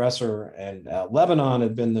regional aggressor, and Lebanon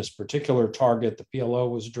had been this particular target. The PLO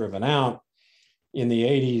was driven out in the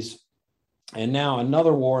 80s, and now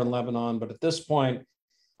another war in Lebanon. But at this point,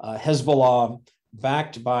 Hezbollah,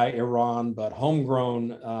 backed by Iran, but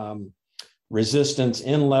homegrown resistance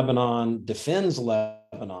in Lebanon, defends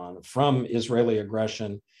Lebanon from Israeli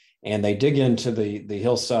aggression. And they dig into the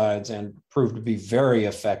hillsides and prove to be very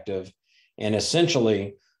effective and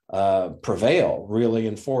essentially prevail, really,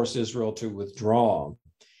 and force Israel to withdraw.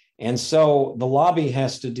 And so the lobby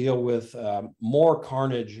has to deal with more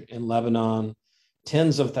carnage in Lebanon,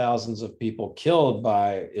 tens of thousands of people killed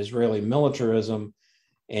by Israeli militarism,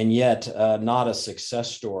 and yet not a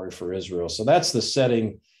success story for Israel. So that's the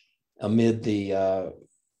setting amid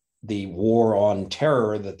the war on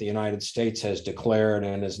terror that the United States has declared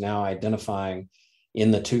and is now identifying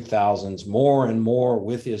in the 2000s more and more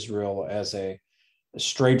with Israel as a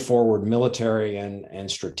straightforward military and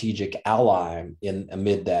strategic ally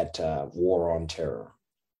amid that war on terror.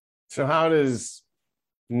 So how does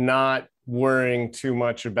not worrying too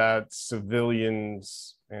much about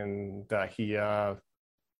civilians and Dahiya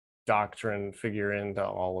doctrine figure into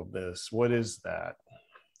all of this? What is that?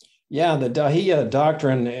 Yeah, the Dahiya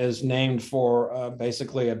doctrine is named for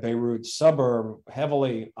basically a Beirut suburb,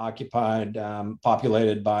 heavily occupied,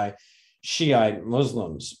 populated by Shiite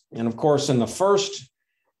Muslims. And of course, in the first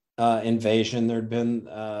invasion, there'd been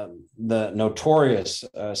the notorious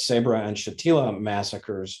Sabra and Shatila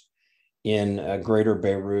massacres in greater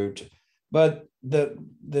Beirut. But the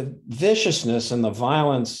viciousness and the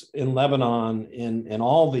violence in Lebanon in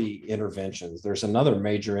all the interventions, there's another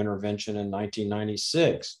major intervention in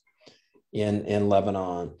 1996 in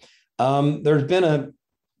Lebanon. There's been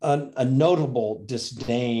a notable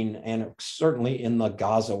disdain, and certainly in the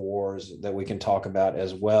Gaza wars that we can talk about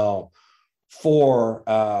as well, for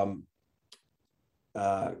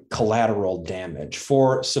collateral damage,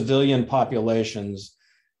 for civilian populations.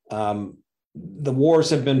 The wars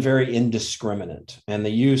have been very indiscriminate, and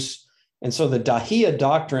so the Dahiya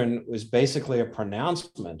doctrine was basically a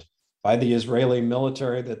pronouncement by the Israeli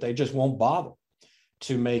military that they just won't bother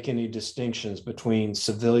to make any distinctions between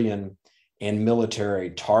civilian and military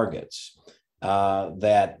targets,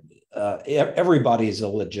 that everybody is a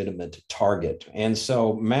legitimate target. And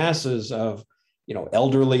so masses of,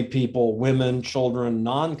 elderly people, women, children,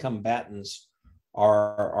 non-combatants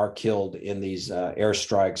are killed in these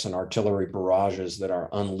airstrikes and artillery barrages that are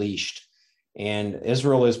unleashed. And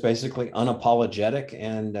Israel is basically unapologetic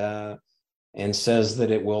and says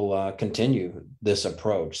that it will continue this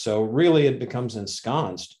approach. So really it becomes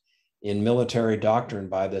ensconced in military doctrine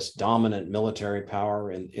by this dominant military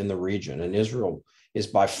power in the region. And Israel is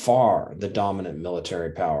by far the dominant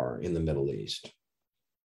military power in the Middle East.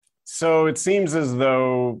 So it seems as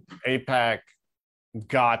though AIPAC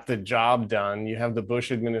got the job done. You have the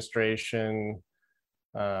Bush administration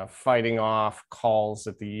fighting off calls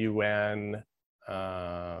at the UN,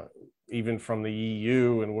 even from the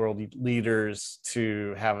EU and world leaders,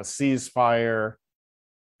 to have a ceasefire.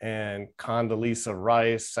 And Condoleezza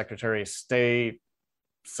Rice, Secretary of State,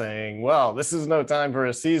 saying, well, this is no time for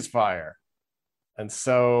a ceasefire. And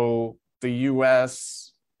so the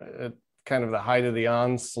US, at kind of the height of the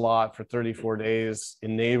onslaught for 34 days,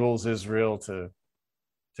 enables Israel to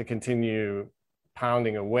continue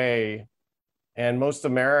pounding away. And most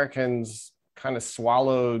Americans kind of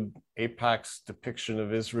swallowed AIPAC's depiction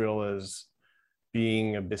of Israel as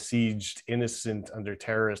being a besieged innocent under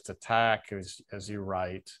terrorist attack, as you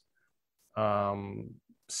write.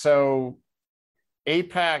 So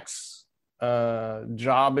AIPAC's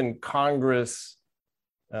job in Congress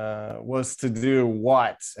was to do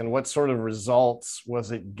what? And what sort of results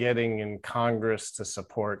was it getting in Congress to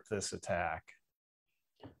support this attack?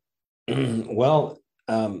 Well,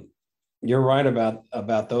 you're right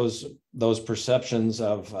about those perceptions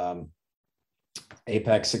of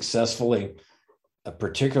AIPAC successfully,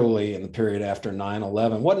 particularly in the period after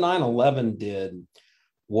 9/11. What 9/11 did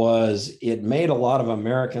was it made a lot of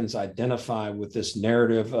Americans identify with this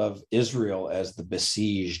narrative of Israel as the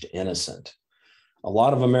besieged innocent. A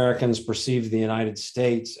lot of Americans perceived the United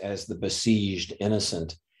States as the besieged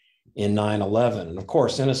innocent in 9/11. And of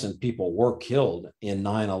course, innocent people were killed in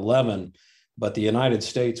 9/11, but the United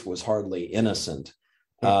States was hardly innocent.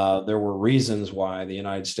 There were reasons why the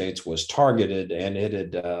United States was targeted, and it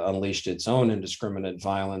had unleashed its own indiscriminate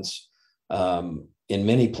violence in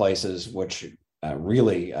many places, which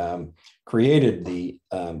really created the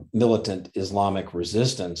militant Islamic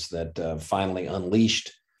resistance that finally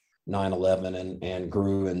unleashed 9/11 and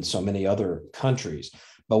grew in so many other countries.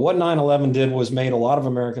 But what 9/11 did was made a lot of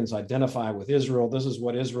Americans identify with Israel. This is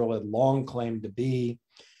what Israel had long claimed to be: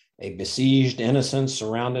 a besieged innocent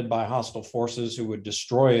surrounded by hostile forces who would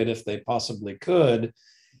destroy it if they possibly could.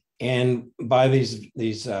 And by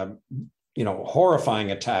these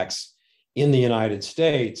horrifying attacks in the United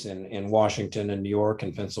States and in Washington and New York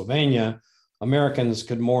and Pennsylvania, Americans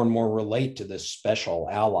could more and more relate to this special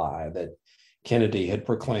ally that Kennedy had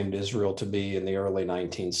proclaimed Israel to be in the early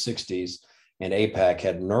 1960s, and AIPAC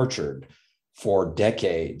had nurtured for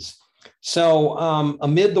decades. So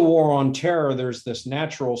amid the war on terror, there's this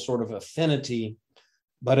natural sort of affinity,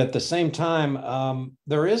 but at the same time,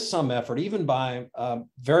 there is some effort, even by a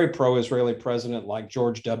very pro-Israeli president like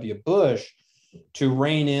George W. Bush, to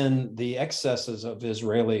rein in the excesses of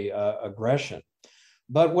Israeli aggression.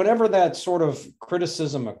 But whenever that sort of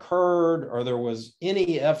criticism occurred, or there was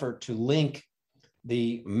any effort to link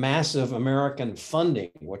the massive American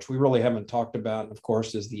funding, which we really haven't talked about, of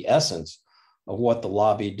course, is the essence of what the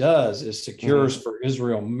lobby does, is secures for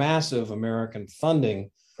Israel massive American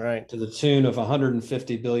funding, right, to the tune of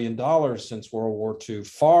 $150 billion since World War II,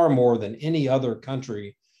 far more than any other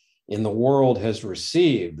country in the world has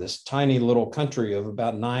received. This tiny little country of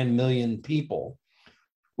about 9 million people,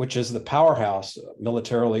 which is the powerhouse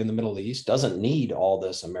militarily in the Middle East, doesn't need all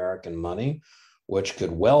this American money, which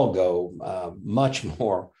could well go much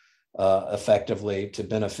more effectively to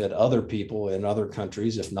benefit other people in other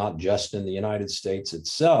countries, if not just in the United States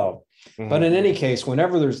itself. But in any case,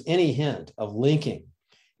 whenever there's any hint of linking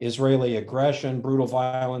Israeli aggression, brutal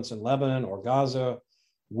violence in Lebanon or Gaza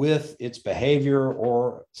with its behavior,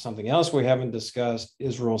 or something else we haven't discussed,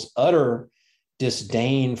 Israel's utter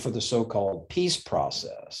disdain for the so-called peace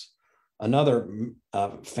process. Another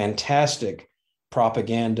fantastic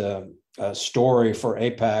propaganda story for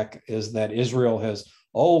AIPAC is that Israel has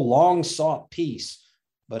long sought peace,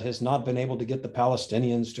 but has not been able to get the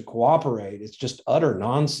Palestinians to cooperate. It's just utter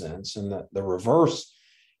nonsense, and the reverse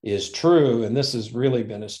is true. And this has really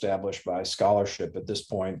been established by scholarship at this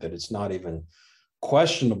point, that it's not even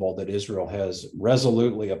questionable that Israel has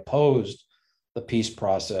resolutely opposed the peace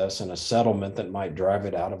process and a settlement that might drive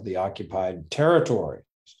it out of the occupied territory.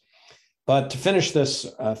 But to finish this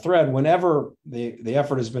thread, whenever the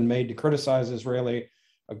effort has been made to criticize Israeli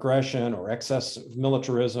aggression or excess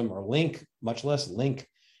militarism, or much less link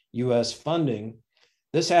U.S. funding,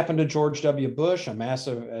 this happened to George W. Bush,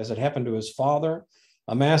 as it happened to his father.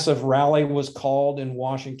 A massive rally was called in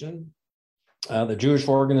Washington. The Jewish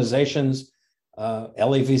organizations,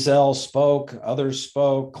 Elie Wiesel spoke, others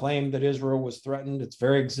spoke, claimed that Israel was threatened. Its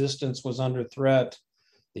very existence was under threat.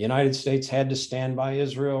 The United States had to stand by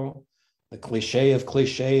Israel. The cliche of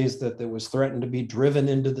cliches that it was threatened to be driven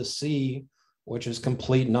into the sea, which is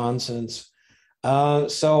complete nonsense.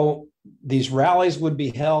 So these rallies would be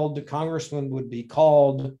held, the congressmen would be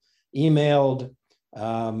called, emailed.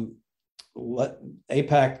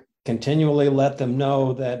 AIPAC continually let them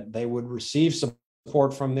know that they would receive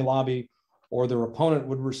support from the lobby, or their opponent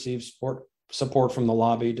would receive support from the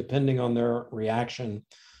lobby, depending on their reaction.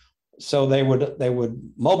 So they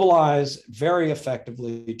would mobilize very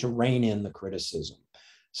effectively to rein in the criticism.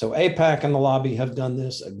 So AIPAC and the lobby have done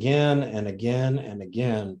this again and again and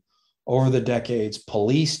again over the decades,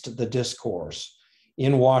 policed the discourse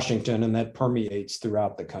in Washington, and that permeates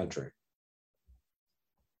throughout the country.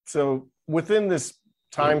 So within this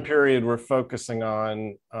time period we're focusing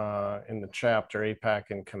on in the chapter, AIPAC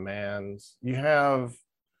and commands, you have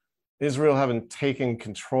Israel having taken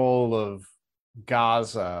control of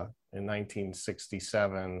Gaza in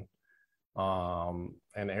 1967, and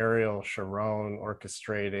Ariel Sharon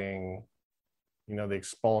orchestrating, the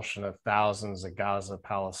expulsion of thousands of Gaza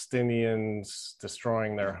Palestinians,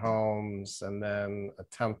 destroying their homes, and then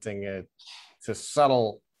attempting to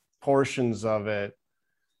settle portions of it.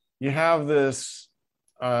 You have this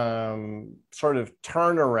sort of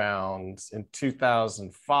turnaround in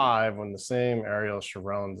 2005 when the same Ariel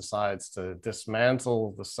Sharon decides to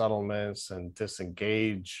dismantle the settlements and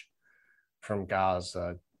disengage from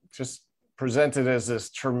Gaza, just presented as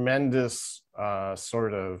this tremendous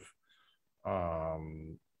sort of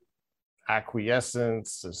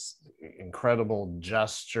acquiescence, this incredible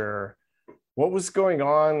gesture. What was going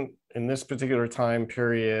on in this particular time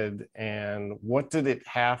period, and what did it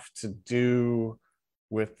have to do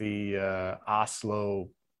with the Oslo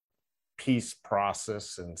peace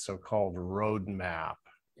process and so-called roadmap?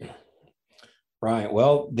 Right.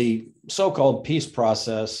 Well, the so-called peace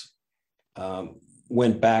process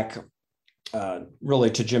went back really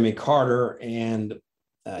to Jimmy Carter and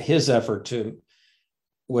his effort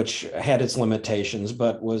which had its limitations,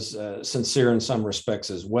 but was sincere in some respects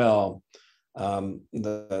as well.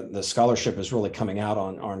 The scholarship is really coming out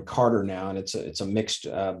on Carter now, and it's a mixed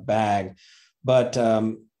bag. But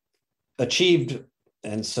achieved,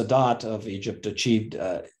 and Sadat of Egypt achieved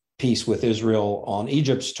peace with Israel on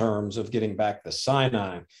Egypt's terms of getting back the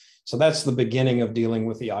Sinai. So that's the beginning of dealing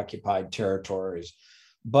with the occupied territories.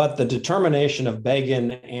 But the determination of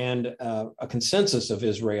Begin and a consensus of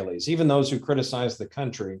Israelis, even those who criticize the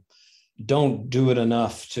country, don't do it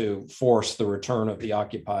enough to force the return of the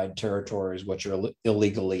occupied territories, which are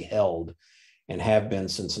illegally held and have been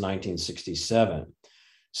since 1967.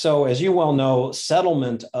 So, as you well know,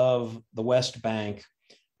 settlement of the West Bank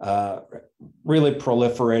really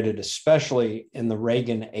proliferated, especially in the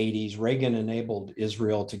Reagan 80s. Reagan enabled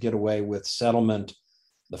Israel to get away with settlement.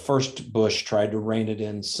 The first Bush tried to rein it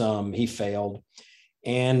in some, he failed.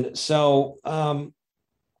 And so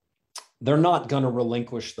they're not going to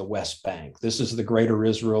relinquish the West Bank. This is the greater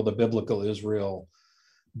Israel, the biblical Israel.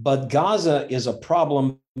 But Gaza is a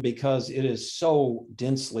problem because it is so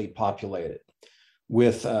densely populated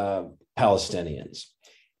with Palestinians.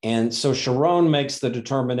 And so Sharon makes the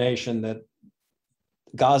determination that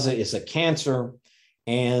Gaza is a cancer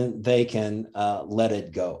and they can let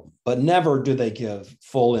it go. But never do they give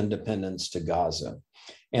full independence to Gaza.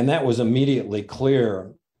 And that was immediately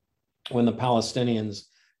clear when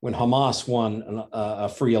when Hamas won a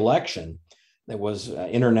free election that was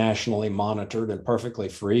internationally monitored and perfectly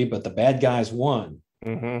free, but the bad guys won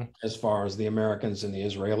as far as the Americans and the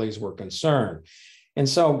Israelis were concerned. And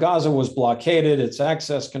so Gaza was blockaded, its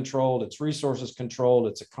access controlled, its resources controlled,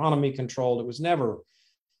 its economy controlled. It was never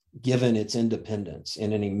given its independence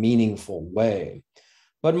in any meaningful way.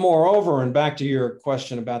 But moreover, and back to your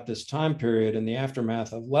question about this time period in the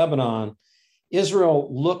aftermath of Lebanon, Israel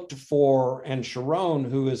looked for, and Sharon,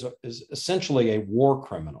 who is essentially a war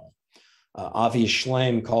criminal, Avi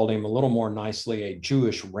Shlaim called him a little more nicely a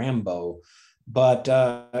Jewish Rambo,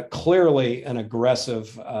 but clearly an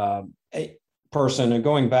aggressive person, and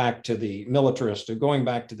going back to the militarist, going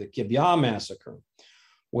back to the Kibbutz massacre,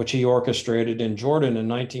 which he orchestrated in Jordan in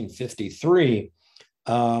 1953,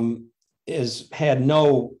 had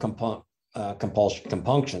no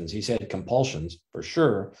compunctions. He said compulsions for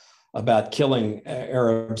sure about killing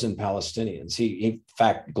Arabs and Palestinians. He in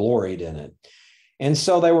fact gloried in it. And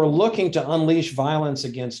so they were looking to unleash violence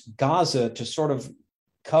against Gaza to sort of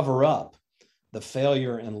cover up the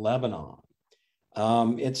failure in Lebanon.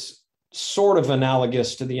 It's sort of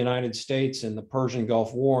analogous to the United States in the Persian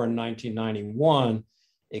Gulf War in 1991,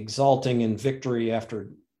 exulting in victory after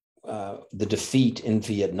the defeat in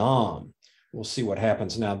Vietnam. We'll see what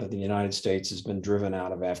happens now that the United States has been driven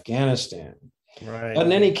out of Afghanistan. Right. But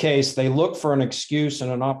in any case, they look for an excuse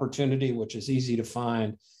and an opportunity, which is easy to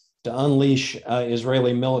find, to unleash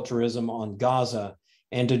Israeli militarism on Gaza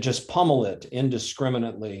and to just pummel it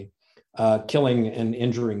indiscriminately, killing and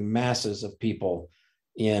injuring masses of people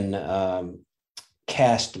in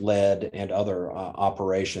caste-led and other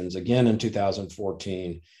operations, again in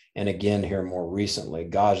 2014, and again here more recently.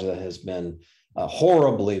 Gaza has been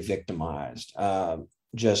horribly victimized,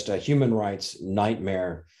 just a human rights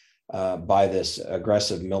nightmare by this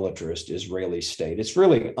aggressive militarist Israeli state. It's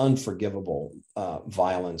really unforgivable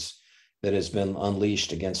violence that has been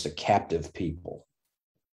unleashed against a captive people.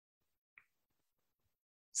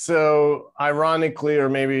 So, ironically, or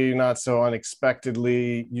maybe not so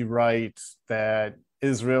unexpectedly, you write that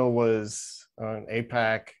Israel was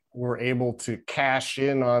AIPAC were able to cash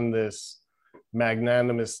in on this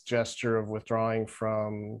magnanimous gesture of withdrawing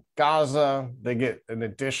from Gaza. They get an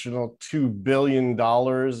additional $2 billion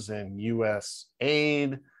in US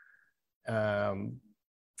aid um,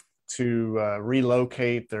 to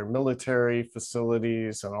relocate their military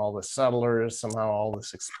facilities and all the settlers. Somehow all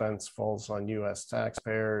this expense falls on US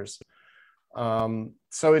taxpayers.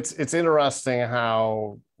 So it's interesting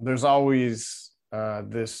how there's always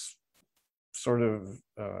this sort of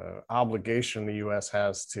obligation the US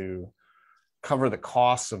has to cover the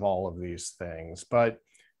costs of all of these things. But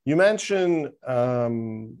you mentioned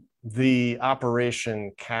the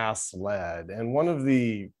Operation Cast Lead, and one of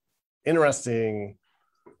the interesting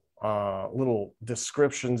little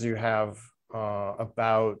descriptions you have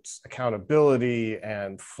about accountability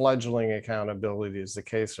and fledgling accountability is the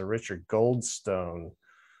case of Richard Goldstone.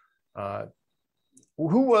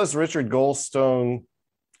 Who was Richard Goldstone?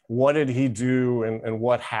 What did he do, and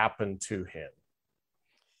what happened to him?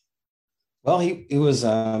 Well, he was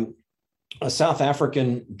a South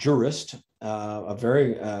African jurist, a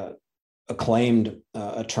very acclaimed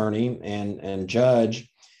attorney and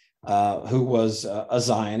judge who was a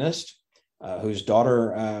Zionist, whose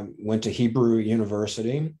daughter went to Hebrew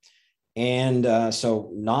University, and so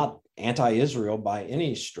not anti-Israel by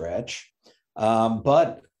any stretch,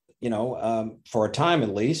 but for a time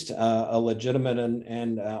at least, a legitimate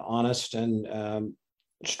and honest and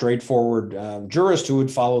straightforward jurist who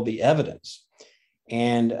would follow the evidence.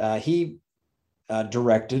 And he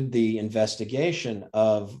directed the investigation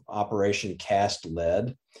of Operation Cast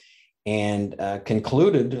Lead and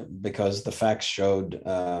concluded, because the facts showed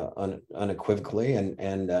unequivocally,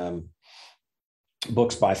 and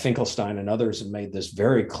books by Finkelstein and others have made this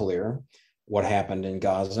very clear, what happened in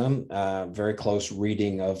Gaza, very close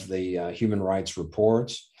reading of the human rights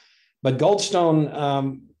reports. But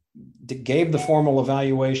Goldstone gave the formal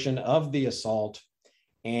evaluation of the assault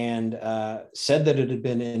and said that it had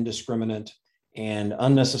been indiscriminate and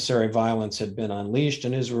unnecessary violence had been unleashed,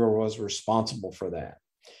 and Israel was responsible for that.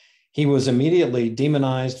 He was immediately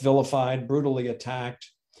demonized, vilified, brutally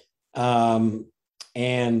attacked, and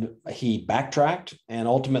he backtracked and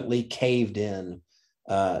ultimately caved in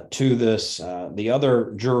to this. The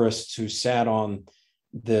other jurists who sat on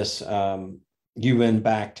this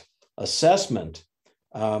UN-backed assessment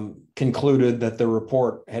concluded that the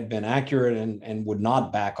report had been accurate and would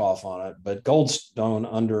not back off on it. But Goldstone,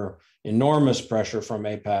 under enormous pressure from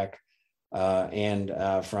AIPAC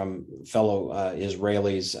and from fellow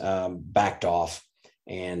Israelis, backed off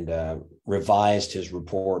and revised his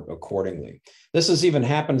report accordingly. This has even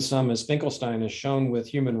happened some, as Finkelstein has shown, with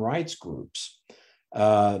human rights groups,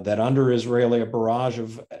 that under a barrage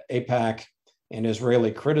of AIPAC and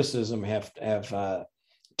Israeli criticism have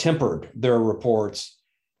tempered their reports,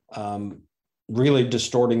 really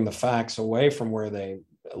distorting the facts away from where they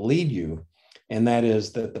lead you. And that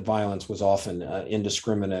is that the violence was often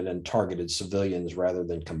indiscriminate and targeted civilians rather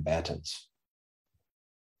than combatants.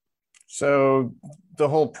 So the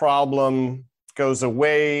whole problem goes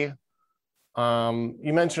away.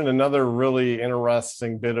 You mentioned another really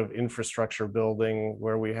interesting bit of infrastructure building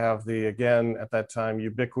where we have the, again, at that time,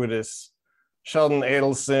 ubiquitous Sheldon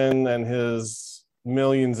Adelson and his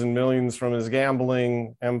millions and millions from his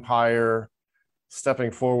gambling empire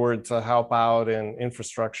stepping forward to help out in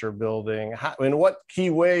infrastructure building. In what key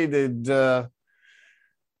way did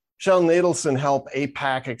Sheldon Adelson help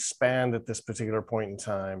AIPAC expand at this particular point in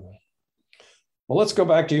time? Well, let's go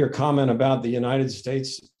back to your comment about the United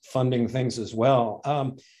States funding things as well.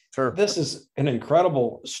 Sure. This is an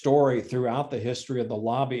incredible story throughout the history of the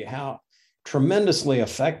lobby, how tremendously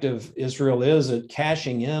effective Israel is at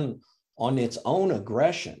cashing in on its own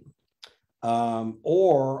aggression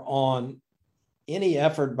or on any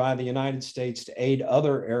effort by the United States to aid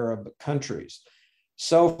other Arab countries.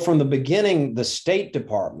 So from the beginning, the State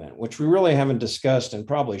Department, which we really haven't discussed and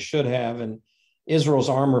probably should have, and Israel's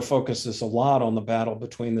armor focuses a lot on the battle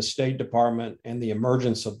between the State Department and the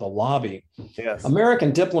emergence of the lobby. Yes.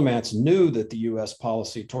 American diplomats knew that the US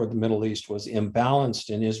policy toward the Middle East was imbalanced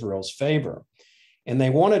in Israel's favor. And they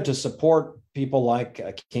wanted to support people like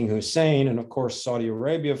King Hussein and, of course, Saudi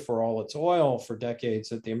Arabia for all its oil for decades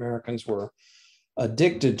that the Americans were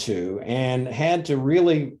addicted to, and had to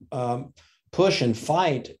really push and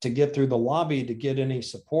fight to get through the lobby to get any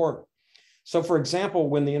support. So, for example,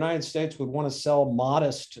 when the United States would want to sell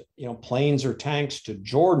modest, planes or tanks to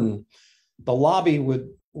Jordan, the lobby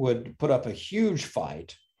would put up a huge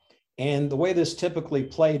fight And the way this typically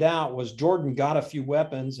played out was Jordan got a few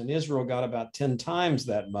weapons and Israel got about 10 times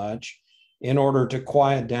that much in order to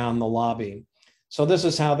quiet down the lobby. So this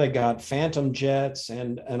is how they got Phantom jets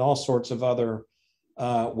and all sorts of other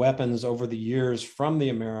weapons over the years from the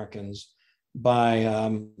Americans by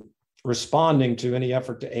responding to any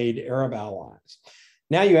effort to aid Arab allies.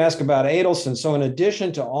 Now you ask about Adelson. So in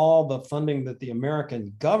addition to all the funding that the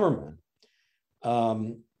American government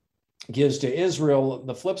gives to Israel,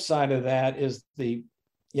 the flip side of that is the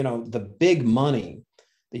big money,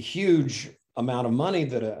 the huge amount of money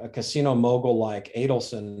that a casino mogul like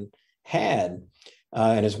Adelson had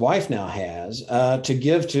and his wife now has to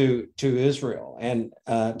give to Israel and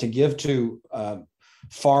to give to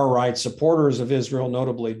far-right supporters of Israel,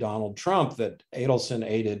 notably Donald Trump, that Adelson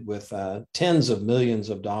aided with tens of millions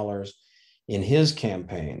of dollars in his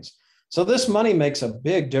campaigns. So this money makes a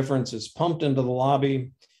big difference. It's pumped into the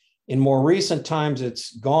lobby. In more recent times,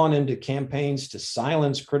 it's gone into campaigns to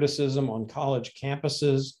silence criticism on college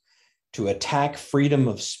campuses, to attack freedom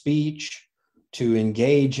of speech, to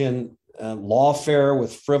engage in lawfare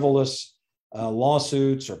with frivolous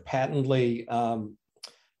lawsuits or patently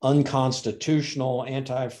unconstitutional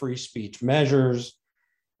anti-free speech measures,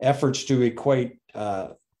 efforts to equate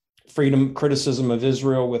criticism of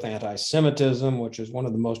Israel with anti-Semitism, which is one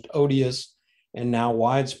of the most odious and now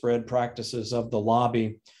widespread practices of the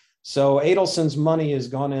lobby. So Adelson's money has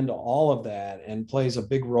gone into all of that and plays a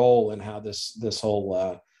big role in how this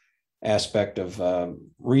whole aspect of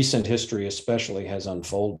recent history especially has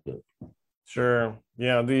unfolded. Sure.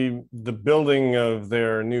 Yeah, the building of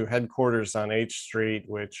their new headquarters on H Street,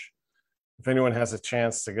 which if anyone has a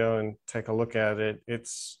chance to go and take a look at it,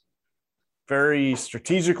 it's very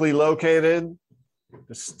strategically located,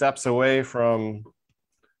 just steps away from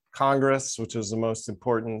Congress, which is the most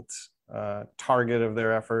important target of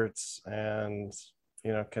their efforts, and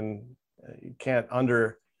you can't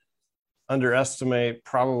underestimate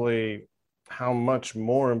probably how much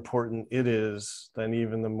more important it is than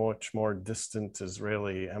even the much more distant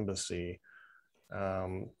Israeli embassy.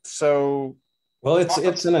 Well,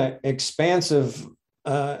 it's an expansive,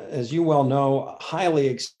 as you well know, highly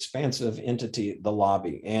expansive entity, the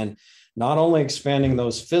lobby, and not only expanding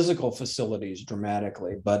those physical facilities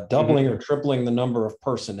dramatically, but doubling or tripling the number of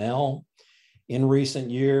personnel in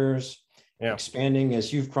recent years, expanding,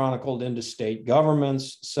 as you've chronicled, into state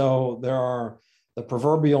governments. So there are the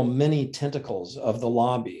proverbial many tentacles of the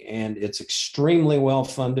lobby, and it's extremely well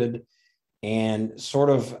funded and sort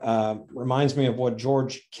of reminds me of what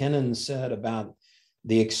George Kennan said about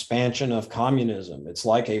the expansion of communism. It's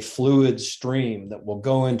like a fluid stream that will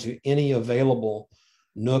go into any available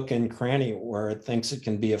nook and cranny where it thinks it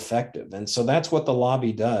can be effective. And so that's what the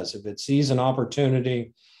lobby does. If it sees an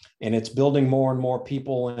opportunity and it's building more and more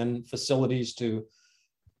people and facilities to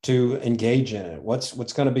engage in it. What's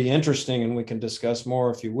going to be interesting, and we can discuss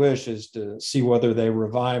more if you wish, is to see whether they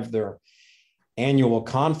revive their annual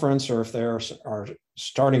conference or if they are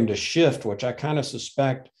starting to shift, which I kind of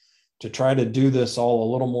suspect, to try to do this all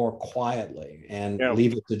a little more quietly and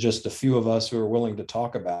leave it to just a few of us who are willing to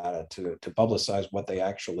talk about it to publicize what they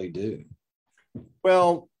actually do.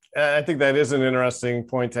 Well, I think that is an interesting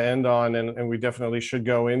point to end on, and we definitely should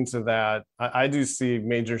go into that. I do see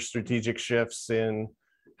major strategic shifts in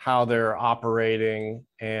how they're operating,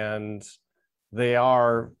 and they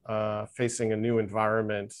are facing a new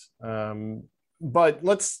environment. But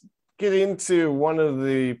let's get into one of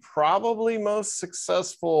the probably most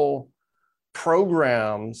successful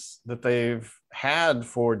programs that they've had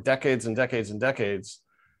for decades and decades and decades.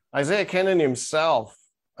 Isaiah Kennan himself,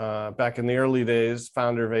 back in the early days,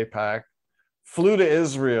 founder of AIPAC, flew to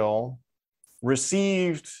Israel,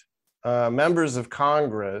 received members of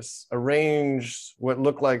Congress, arranged what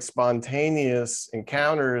looked like spontaneous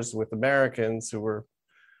encounters with Americans who were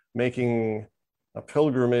making a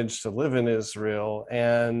pilgrimage to live in Israel,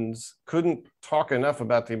 and couldn't talk enough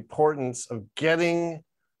about the importance of getting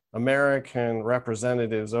American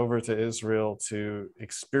representatives over to Israel to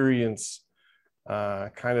experience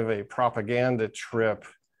kind of a propaganda trip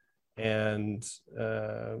and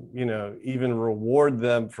even reward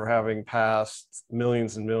them for having passed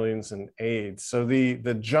millions and millions in aid. So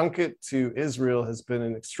the junket to Israel has been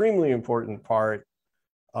an extremely important part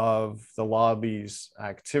of the lobby's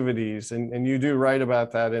activities, and you do write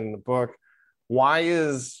about that in the book. Why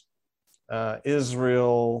is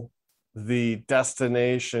Israel the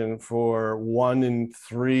destination for 1 in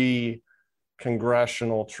 3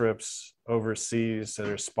 congressional trips overseas that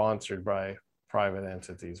are sponsored by private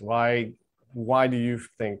entities? Why do you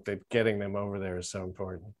think that getting them over there is so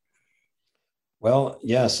important? Well,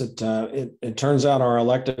 yes, it turns out our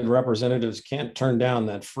elected representatives can't turn down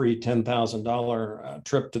that free $10,000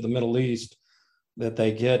 trip to the Middle East that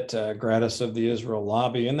they get gratis of the Israel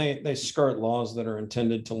lobby, and they skirt laws that are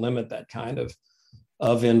intended to limit that kind of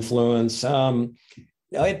influence.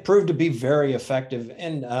 It proved to be very effective,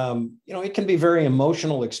 and it can be very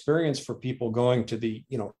emotional experience for people going to the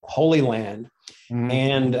Holy Land, Mhm.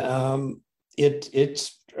 and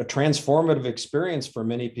it's a transformative experience for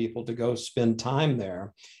many people to go spend time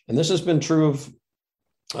there. And this has been true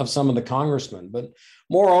of some of the congressmen. But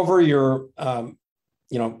moreover, you're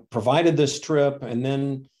provided this trip and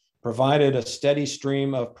then provided a steady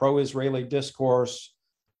stream of pro-Israeli discourse,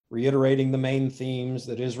 reiterating the main themes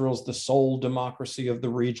that Israel's the sole democracy of the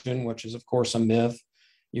region, which is, of course, a myth.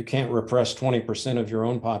 You can't repress 20% of your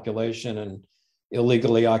own population and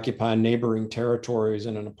illegally occupy neighboring territories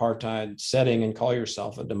in an apartheid setting and call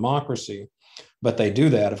yourself a democracy. But they do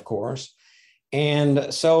that, of course.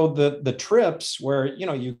 And so the trips where,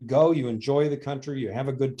 you go, you enjoy the country, you have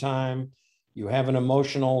a good time, you have an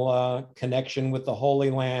emotional connection with the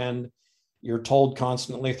Holy Land. You're told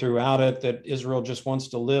constantly throughout it that Israel just wants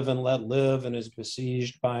to live and let live and is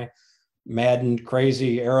besieged by maddened,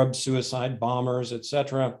 crazy Arab suicide bombers,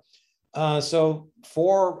 etc. So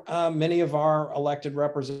for many of our elected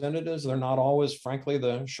representatives, they're not always, frankly,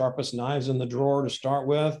 the sharpest knives in the drawer to start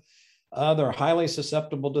with. They're highly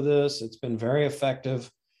susceptible to this. It's been very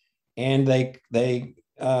effective. And they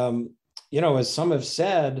as some have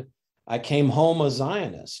said, I came home a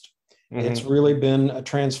Zionist. Mm-hmm. It's really been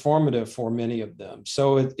transformative for many of them.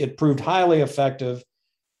 So it proved highly effective.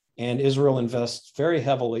 And Israel invests very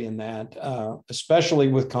heavily in that, especially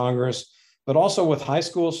with Congress, but also with high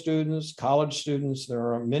school students, college students.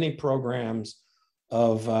 There are many programs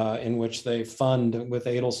in which they fund, with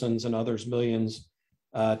Adelson's and others, millions,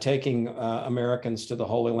 taking Americans to the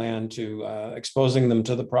Holy Land, to exposing them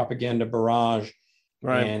to the propaganda barrage,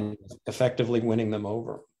 right, and effectively winning them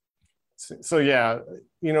over. So yeah,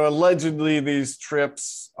 allegedly these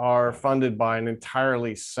trips are funded by an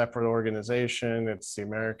entirely separate organization. It's the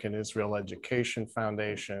American Israel Education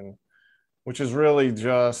Foundation, which is really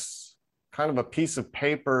just kind of a piece of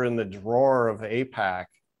paper in the drawer of AIPAC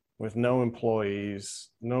with no employees,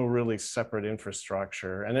 no really separate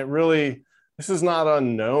infrastructure. And this is not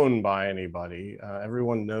unknown by anybody.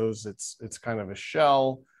 Everyone knows it's kind of a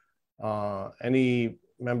shell. Any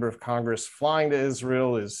member of Congress flying to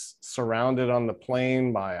Israel is surrounded on the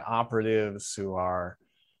plane by operatives who are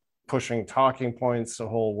pushing talking points the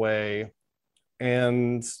whole way.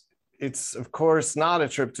 And it's, of course, not a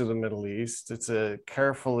trip to the Middle East. It's a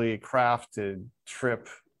carefully crafted trip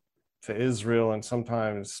to Israel and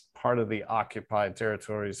sometimes part of the occupied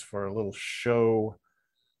territories for a little show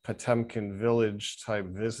Potemkin village type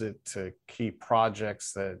visit to key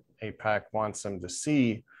projects that AIPAC wants them to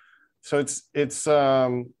see. So it's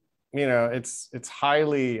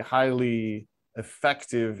highly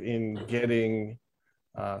effective in getting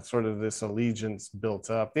sort of this allegiance built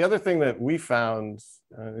up. The other thing that we found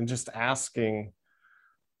in just asking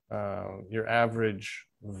your average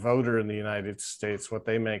voter in the United States what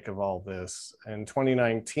they make of all this, in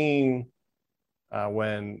 2019,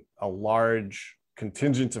 when a large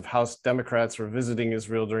contingent of House Democrats were visiting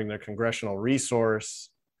Israel during their congressional recess,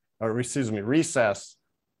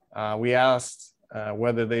 we asked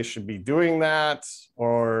whether they should be doing that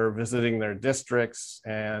or visiting their districts,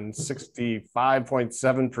 and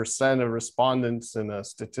 65.7% of respondents in a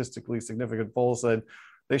statistically significant poll said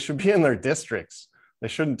they should be in their districts. They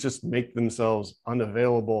shouldn't just make themselves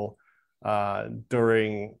unavailable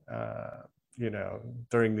during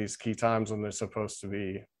these key times when they're supposed to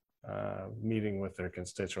be meeting with their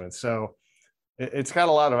constituents. So it's got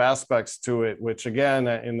a lot of aspects to it, which, again,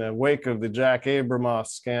 in the wake of the Jack Abramoff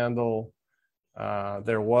scandal,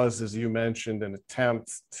 there was, as you mentioned, an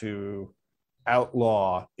attempt to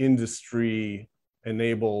outlaw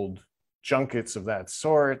industry-enabled junkets of that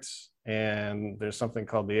sort. And there's something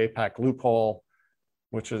called the AIPAC loophole,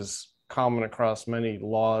 which is common across many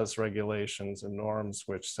laws, regulations, and norms,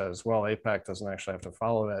 which says, well, AIPAC doesn't actually have to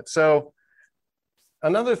follow that. So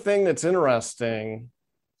another thing that's interesting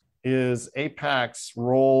is AIPAC's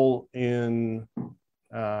role in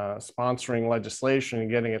sponsoring legislation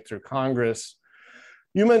and getting it through Congress.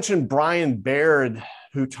 You mentioned Brian Baird,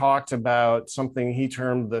 who talked about something he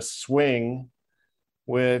termed the swing,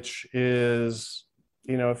 which is,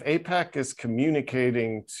 if AIPAC is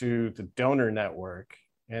communicating to the donor network,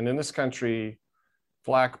 and in this country,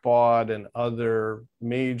 Blackbaud and other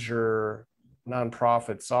major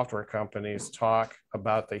nonprofit software companies talk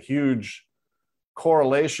about the huge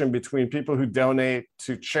correlation between people who donate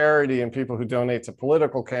to charity and people who donate to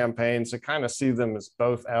political campaigns. I kind of see them as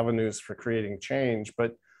both avenues for creating change.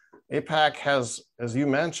 But AIPAC has, as you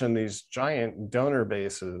mentioned, these giant donor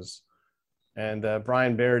bases. And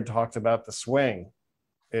Brian Baird talked about the swing.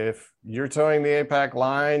 If you're towing the AIPAC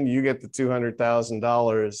line, you get the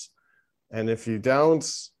 $200,000. And if you don't,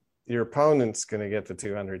 your opponent's going to get the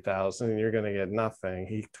 $200,000 and you're going to get nothing.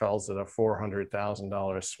 He calls it a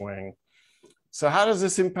 $400,000 swing. So how does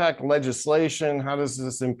this impact legislation? How does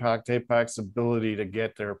this impact AIPAC's ability to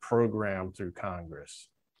get their program through Congress?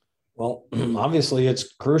 Well, obviously,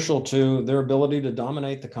 it's crucial to their ability to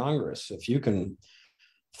dominate the Congress. If you can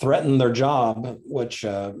threaten their job, which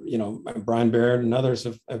Brian Baird and others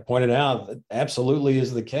have pointed out, that absolutely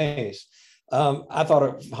is the case. I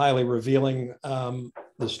thought it highly revealing,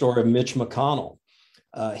 the story of Mitch McConnell.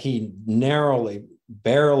 He barely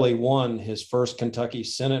won his first Kentucky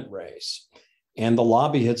Senate race, and the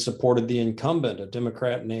lobby had supported the incumbent, a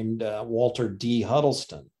Democrat named Walter D.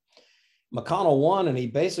 Huddleston. McConnell won, and he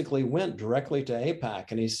basically went directly to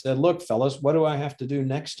AIPAC and he said, look, fellas, what do I have to do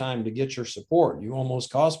next time to get your support? You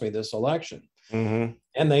almost cost me this election. Mm-hmm.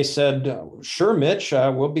 And they said, sure, Mitch,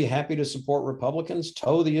 we'll be happy to support Republicans,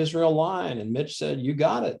 toe the Israel line. And Mitch said, you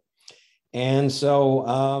got it. And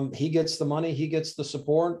so he gets the money, he gets the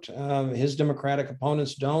support. His Democratic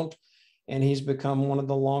opponents don't. And he's become one of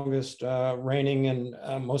the longest reigning and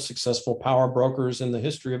most successful power brokers in the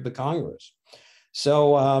history of the Congress.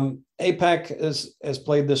 So AIPAC has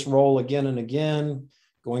played this role again and again,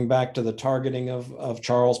 going back to the targeting of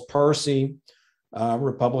Charles Percy,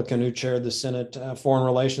 Republican who chaired the Senate Foreign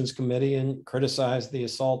Relations Committee and criticized the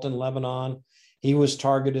assault in Lebanon. He was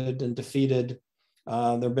targeted and defeated.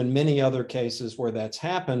 There have been many other cases where that's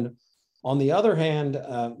happened. On the other hand,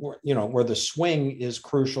 where the swing is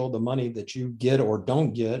crucial, the money that you get or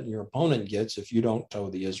don't get, your opponent gets if you don't toe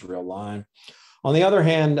the Israel line. On the other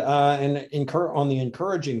hand, on the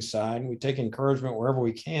encouraging side, we take encouragement wherever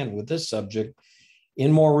we can with this subject.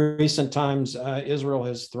 In more recent times, Israel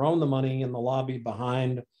has thrown the money in the lobby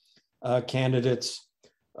behind candidates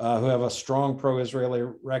who have a strong pro-Israeli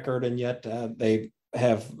record, and yet they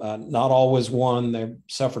have not always won. They've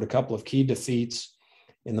suffered a couple of key defeats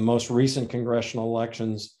in the most recent congressional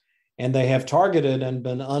elections, and they have targeted and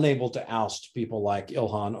been unable to oust people like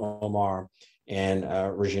Ilhan Omar and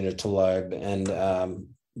Regina Tlaib and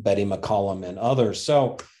Betty McCollum and others.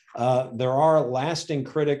 So there are lasting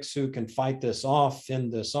critics who can fight this off,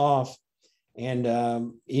 fend this off,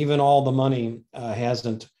 and even all the money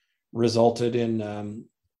hasn't resulted in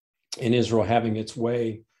Israel having its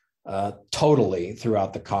way totally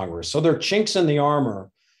throughout the Congress. So there are chinks in the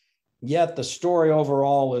armor, yet the story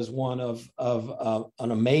overall is one of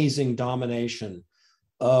an amazing domination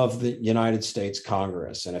of the United States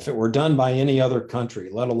Congress. And if it were done by any other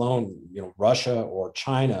country, let alone Russia or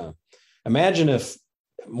China, imagine if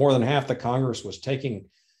more than half the Congress was taking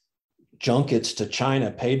junkets to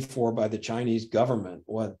China paid for by the Chinese government,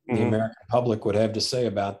 what the American public would have to say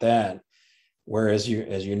about that. Whereas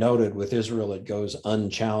as you noted, with Israel, it goes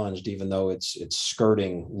unchallenged, even though it's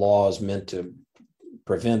skirting laws meant to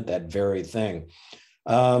prevent that very thing.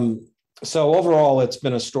 So overall, it's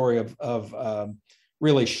been a story of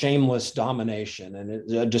really shameless domination,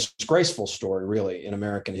 and a disgraceful story, really, in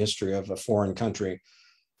American history of a foreign country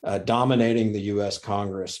dominating the U.S.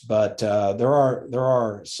 Congress. But there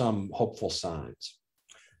are some hopeful signs.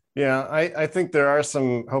 Yeah, I think there are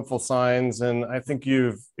some hopeful signs, and I think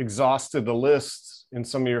you've exhausted the list in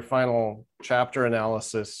some of your final chapter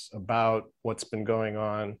analysis about what's been going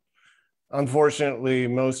on. Unfortunately,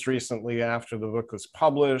 most recently after the book was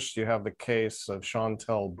published, you have the case of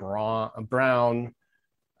Chantel Brown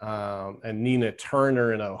and Nina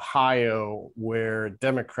Turner in Ohio, where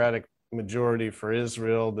Democratic majority for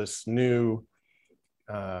Israel, this new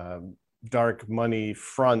dark money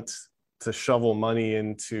front to shovel money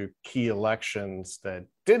into key elections that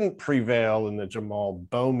didn't prevail in the Jamal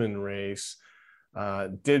Bowman race,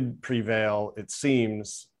 did prevail, it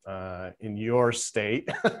seems, in your state.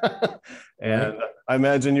 And right. I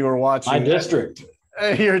imagine you were watching. My district.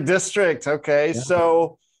 Your district, okay. Yeah.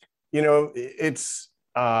 So,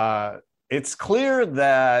 it's clear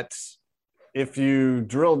that if you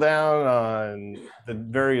drill down on the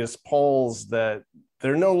various polls, that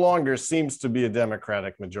there no longer seems to be a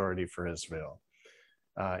Democratic majority for Israel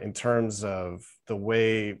in terms of the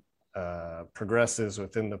way progressives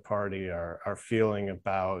within the party are feeling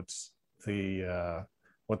about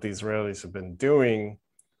what the Israelis have been doing.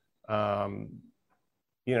 How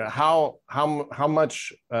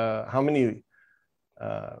many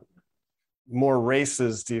more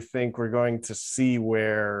races do you think we're going to see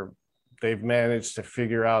where they've managed to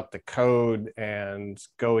figure out the code and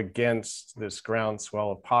go against this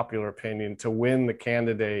groundswell of popular opinion to win the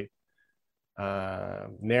candidate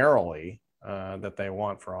narrowly that they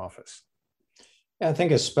want for office. Yeah, I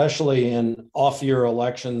think especially in off-year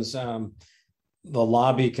elections, the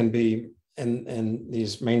lobby can be, and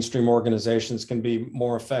these mainstream organizations can be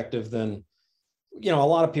more effective than, a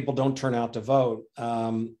lot of people don't turn out to vote.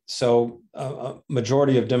 So a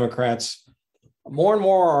majority of Democrats more and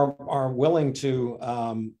more are willing to,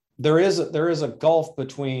 there is a gulf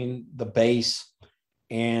between the base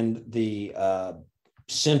and the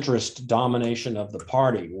centrist domination of the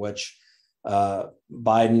party, which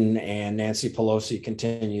Biden and Nancy Pelosi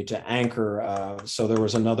continue to anchor. So there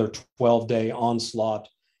was another 12-day onslaught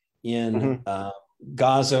in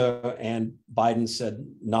Gaza, and Biden said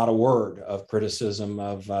not a word of criticism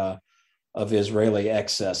of Israeli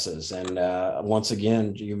excesses. And once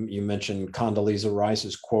again, you mentioned Condoleezza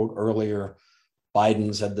Rice's quote earlier.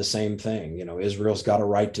 Biden said the same thing. Israel's got a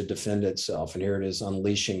right to defend itself, and here it is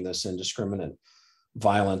unleashing this indiscriminate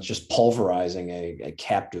violence, just pulverizing a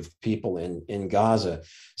captive people in Gaza.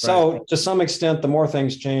 So to some extent, the more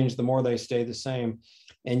things change, the more they stay the same.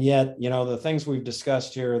 And yet, the things we've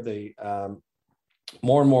discussed here, the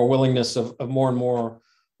more and more willingness of more and more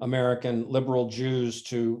American liberal Jews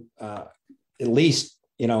to at least,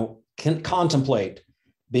 can contemplate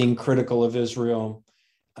being critical of Israel,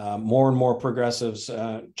 more and more progressives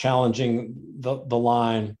challenging the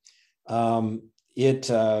line.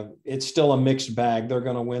 It's still a mixed bag. They're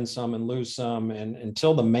going to win some and lose some. And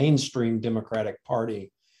until the mainstream Democratic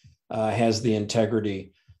Party has the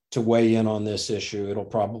integrity to weigh in on this issue, it'll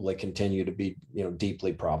probably continue to be,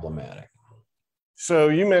 deeply problematic. So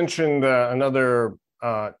you mentioned another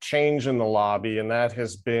change in the lobby, and that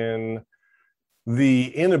has been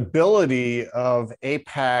the inability of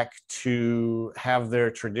AIPAC to have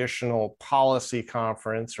their traditional policy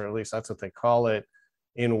conference, or at least that's what they call it,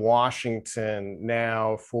 in Washington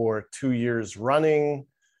now for 2 years running.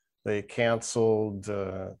 They canceled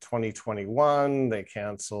 2021. They're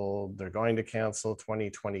going to cancel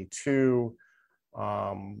 2022.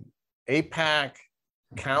 AIPAC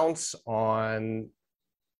counts on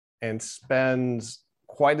and spends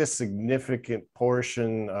quite a significant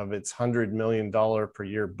portion of its $100 million per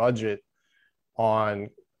year budget on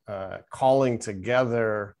calling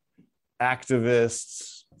together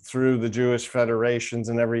activists through the Jewish federations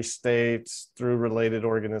in every state, through related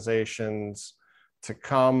organizations, to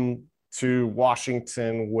come to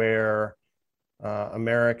Washington, where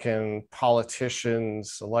American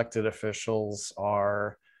politicians, elected officials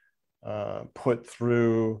are put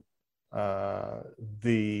through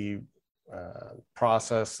the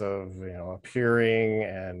process of appearing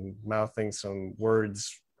and mouthing some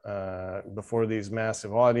words before these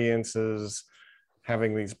massive audiences,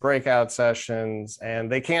 having these breakout sessions,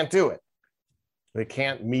 and they can't do it. They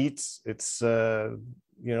can't meet. It's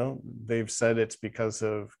they've said it's because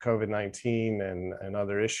of COVID-19 and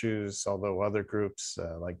other issues, although other groups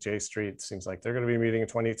like J Street seems like they're going to be meeting in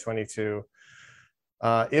 2022.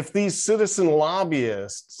 If these citizen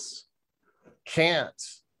lobbyists can't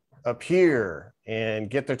appear and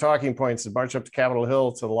get their talking points and march up to Capitol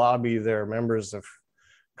Hill to lobby their members of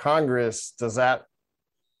Congress, does that,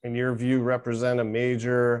 in your view, represent a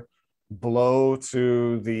major blow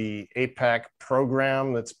to the AIPAC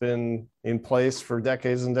program that's been in place for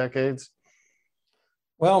decades and decades?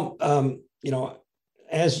 Well,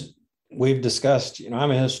 as we've discussed,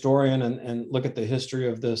 I'm a historian and look at the history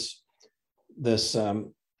of this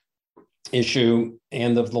issue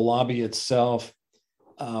and of the lobby itself.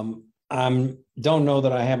 I don't know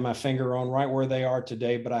that I have my finger on right where they are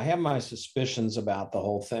today, but I have my suspicions about the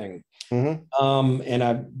whole thing. And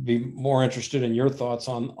I'd be more interested in your thoughts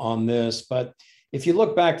on this. But if you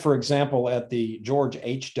look back, for example, at the George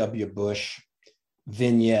H.W. Bush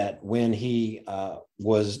vignette, when he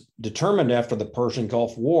was determined after the Persian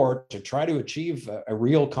Gulf War to try to achieve a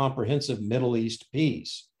real comprehensive Middle East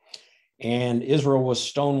peace, and Israel was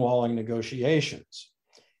stonewalling negotiations.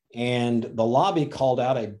 And the lobby called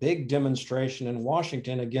out a big demonstration in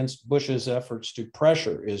Washington against Bush's efforts to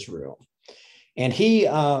pressure Israel. And he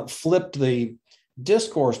flipped the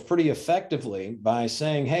discourse pretty effectively by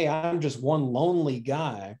saying, hey, I'm just one lonely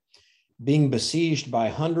guy being besieged by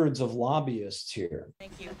hundreds of lobbyists here.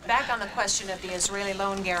 Thank you. Back on the question of the Israeli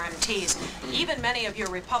loan guarantees, even many of your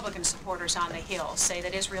Republican supporters on the Hill say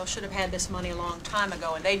that Israel should have had this money a long time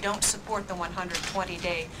ago, and they don't support the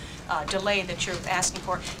 120-day delay that you're asking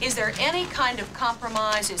for. Is there any kind of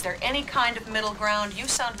compromise? Is there any kind of middle ground? You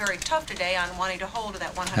sound very tough today on wanting to hold to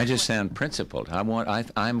that 100. I just sound principled.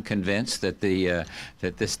 I'm convinced that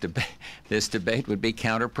that this debate would be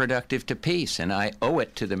counterproductive to peace, and I owe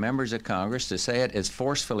it to the members of Congress to say it as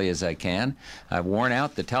forcefully as I can. I've worn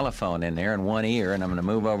out the telephone in there in one ear, and I'm going to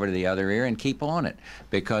move over to the other ear and keep on it,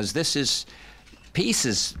 because peace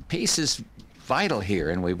is vital here,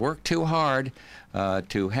 and we've worked too hard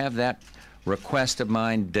to have that request of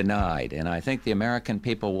mine denied. And I think the American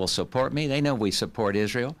people will support me. They know we support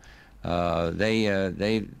Israel. I've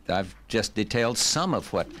just detailed some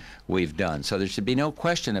of what we've done, so there should be no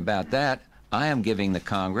question about that. I am giving the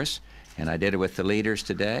Congress, and I did it with the leaders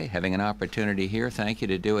today, having an opportunity here, thank you,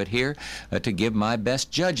 to do it here, to give my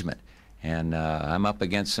best judgment. And I'm up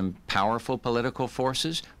against some powerful political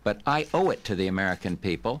forces, but I owe it to the American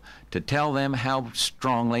people to tell them how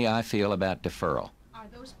strongly I feel about deferral. Are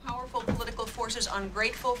those powerful political forces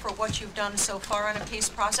ungrateful for what you've done so far in a peace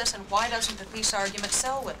process, and why doesn't the peace argument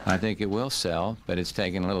sell with them? I think it will sell, but it's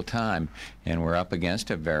taken a little time, and we're up against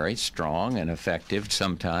a very strong and effective,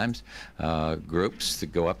 sometimes, groups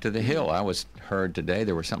that go up to the Hill. I was heard today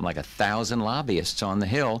there were something like 1,000 lobbyists on the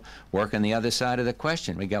Hill working the other side of the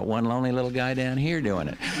question. We got one lonely little guy down here doing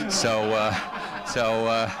it.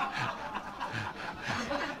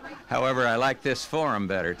 However, I like this forum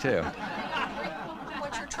better, too.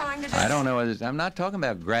 I don't know. I'm not talking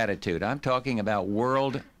about gratitude. I'm talking about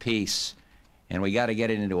world peace, and we got to get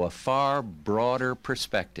it into a far broader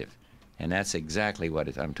perspective, and that's exactly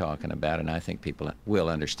what I'm talking about, and I think people will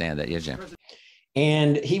understand that. Yes, Jim.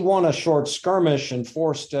 And he won a short skirmish and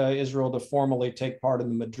forced Israel to formally take part in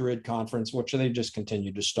the Madrid conference, which they just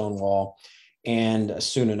continued to stonewall. And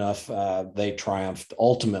soon enough, they triumphed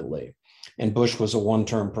ultimately. And Bush was a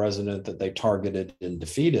one-term president that they targeted and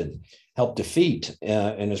helped defeat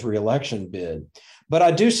in his reelection bid. But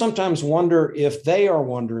I do sometimes wonder if they are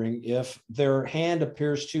wondering if their hand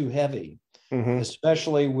appears too heavy,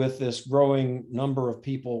 especially with this growing number of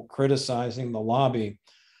people criticizing the lobby.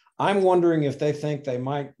 I'm wondering if they think they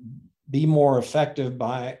might be more effective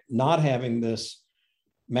by not having this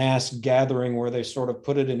mass gathering where they sort of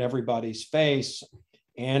put it in everybody's face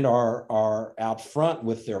and are out front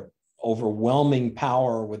with their overwhelming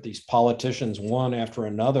power, with these politicians, one after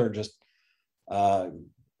another, just,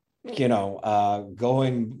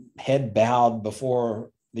 going head bowed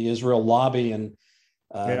before the Israel lobby and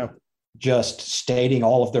just stating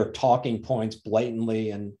all of their talking points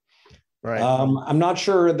blatantly. And I'm not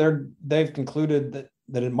sure they've concluded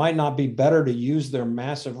that it might not be better to use their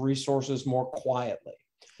massive resources more quietly,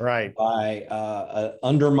 by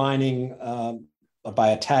undermining, by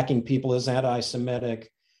attacking people as anti-Semitic,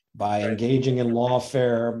 by engaging in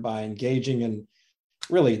lawfare, by engaging in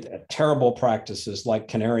really terrible practices like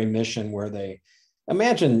Canary Mission, where they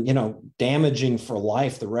imagine, damaging for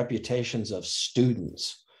life the reputations of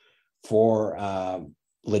students for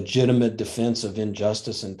legitimate defense of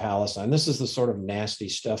injustice in Palestine. This is the sort of nasty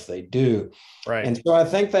stuff they do. And so I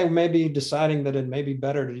think they may be deciding that it may be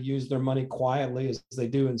better to use their money quietly, as they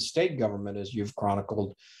do in state government, as you've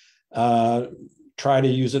chronicled, try to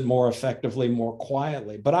use it more effectively, more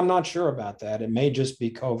quietly. But I'm not sure about that. It may just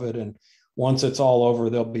be COVID, and once it's all over,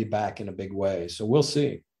 they'll be back in a big way. So we'll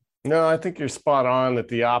see. No, I think you're spot on that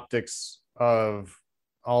the optics of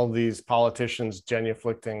all these politicians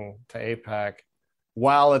genuflecting to AIPAC,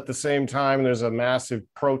 while at the same time there's a massive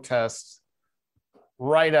protest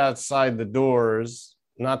right outside the doors,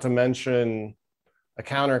 not to mention a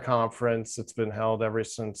counter conference that's been held ever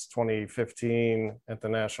since 2015 at the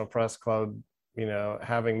National Press Club,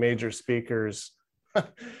 having major speakers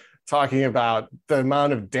talking about the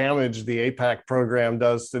amount of damage the AIPAC program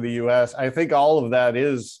does to the US. I think all of that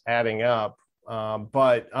is adding up.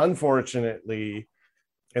 But unfortunately,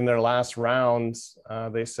 in their last rounds,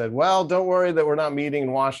 they said, well, don't worry that we're not meeting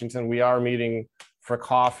in Washington. We are meeting for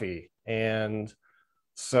coffee. And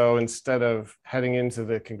so instead of heading into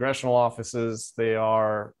the congressional offices, they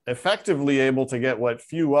are effectively able to get what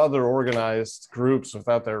few other organized groups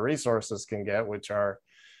without their resources can get, which are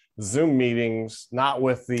Zoom meetings, not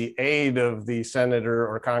with the aid of the senator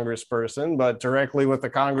or congressperson, but directly with the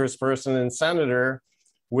congressperson and senator,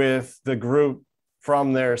 with the group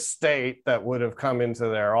from their state that would have come into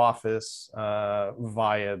their office via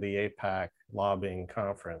the AIPAC lobbying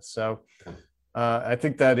conference. So I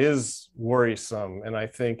think that is worrisome, and I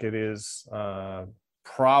think it is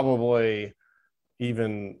probably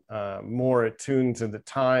even more attuned to the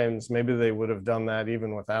times. Maybe they would have done that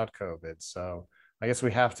even without COVID. So I guess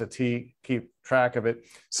we have to keep track of it.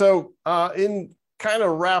 So in kind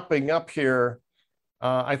of wrapping up here,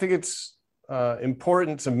 I think it's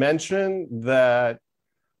important to mention that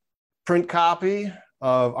print copy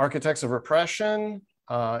of Architects of Repression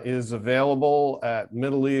is available at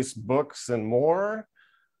Middle East Books and More,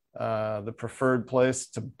 the preferred place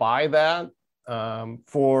to buy that.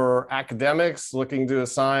 For academics looking to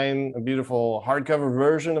assign a beautiful hardcover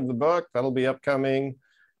version of the book, that'll be upcoming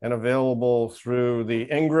and available through the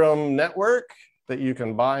Ingram network that you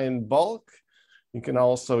can buy in bulk. You can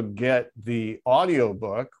also get the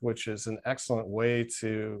audiobook, which is an excellent way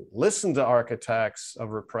to listen to Architects of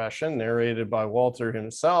Repression, narrated by Walter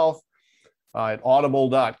himself, at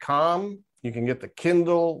audible.com. You can get the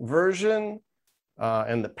Kindle version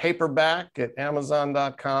and the paperback at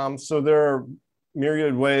amazon.com. So there are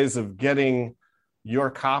myriad ways of getting your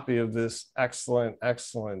copy of this excellent,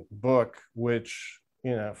 excellent book, which,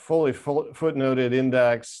 you know, fully footnoted,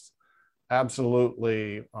 indexed,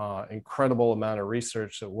 absolutely incredible amount of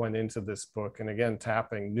research that went into this book. And again,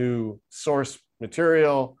 tapping new source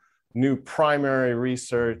material, new primary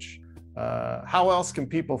research. How else can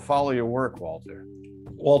people follow your work, Walter?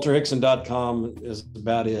 WalterHixson.com is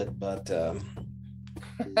about it, but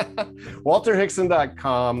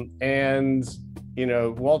WalterHixson.com. And, you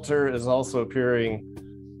know, Walter is also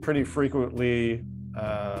appearing pretty frequently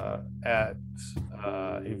at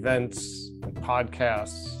events and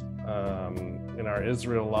podcasts in our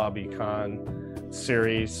Israel Lobby Con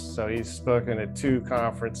series. So he's spoken at 2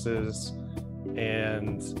 conferences.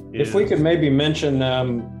 And if we could maybe mention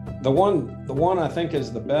the one I think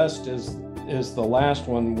is the best is the last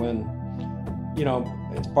one, when, you know,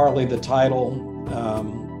 it's partly the title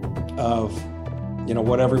of, you know,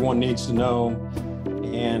 what everyone needs to know,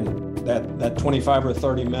 and that 25 or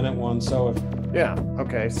 30 minute one. So if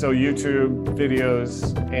okay, so YouTube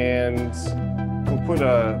videos, and we'll put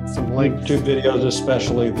some links. YouTube videos,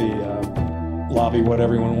 especially the lobby, what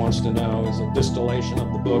everyone wants to know, is a distillation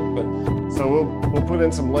of the book. But so we'll put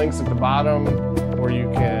in some links at the bottom where you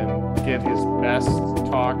can get his best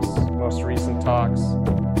talks, most recent talks,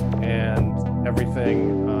 and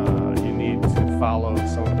everything you need to follow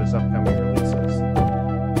some of his upcoming releases.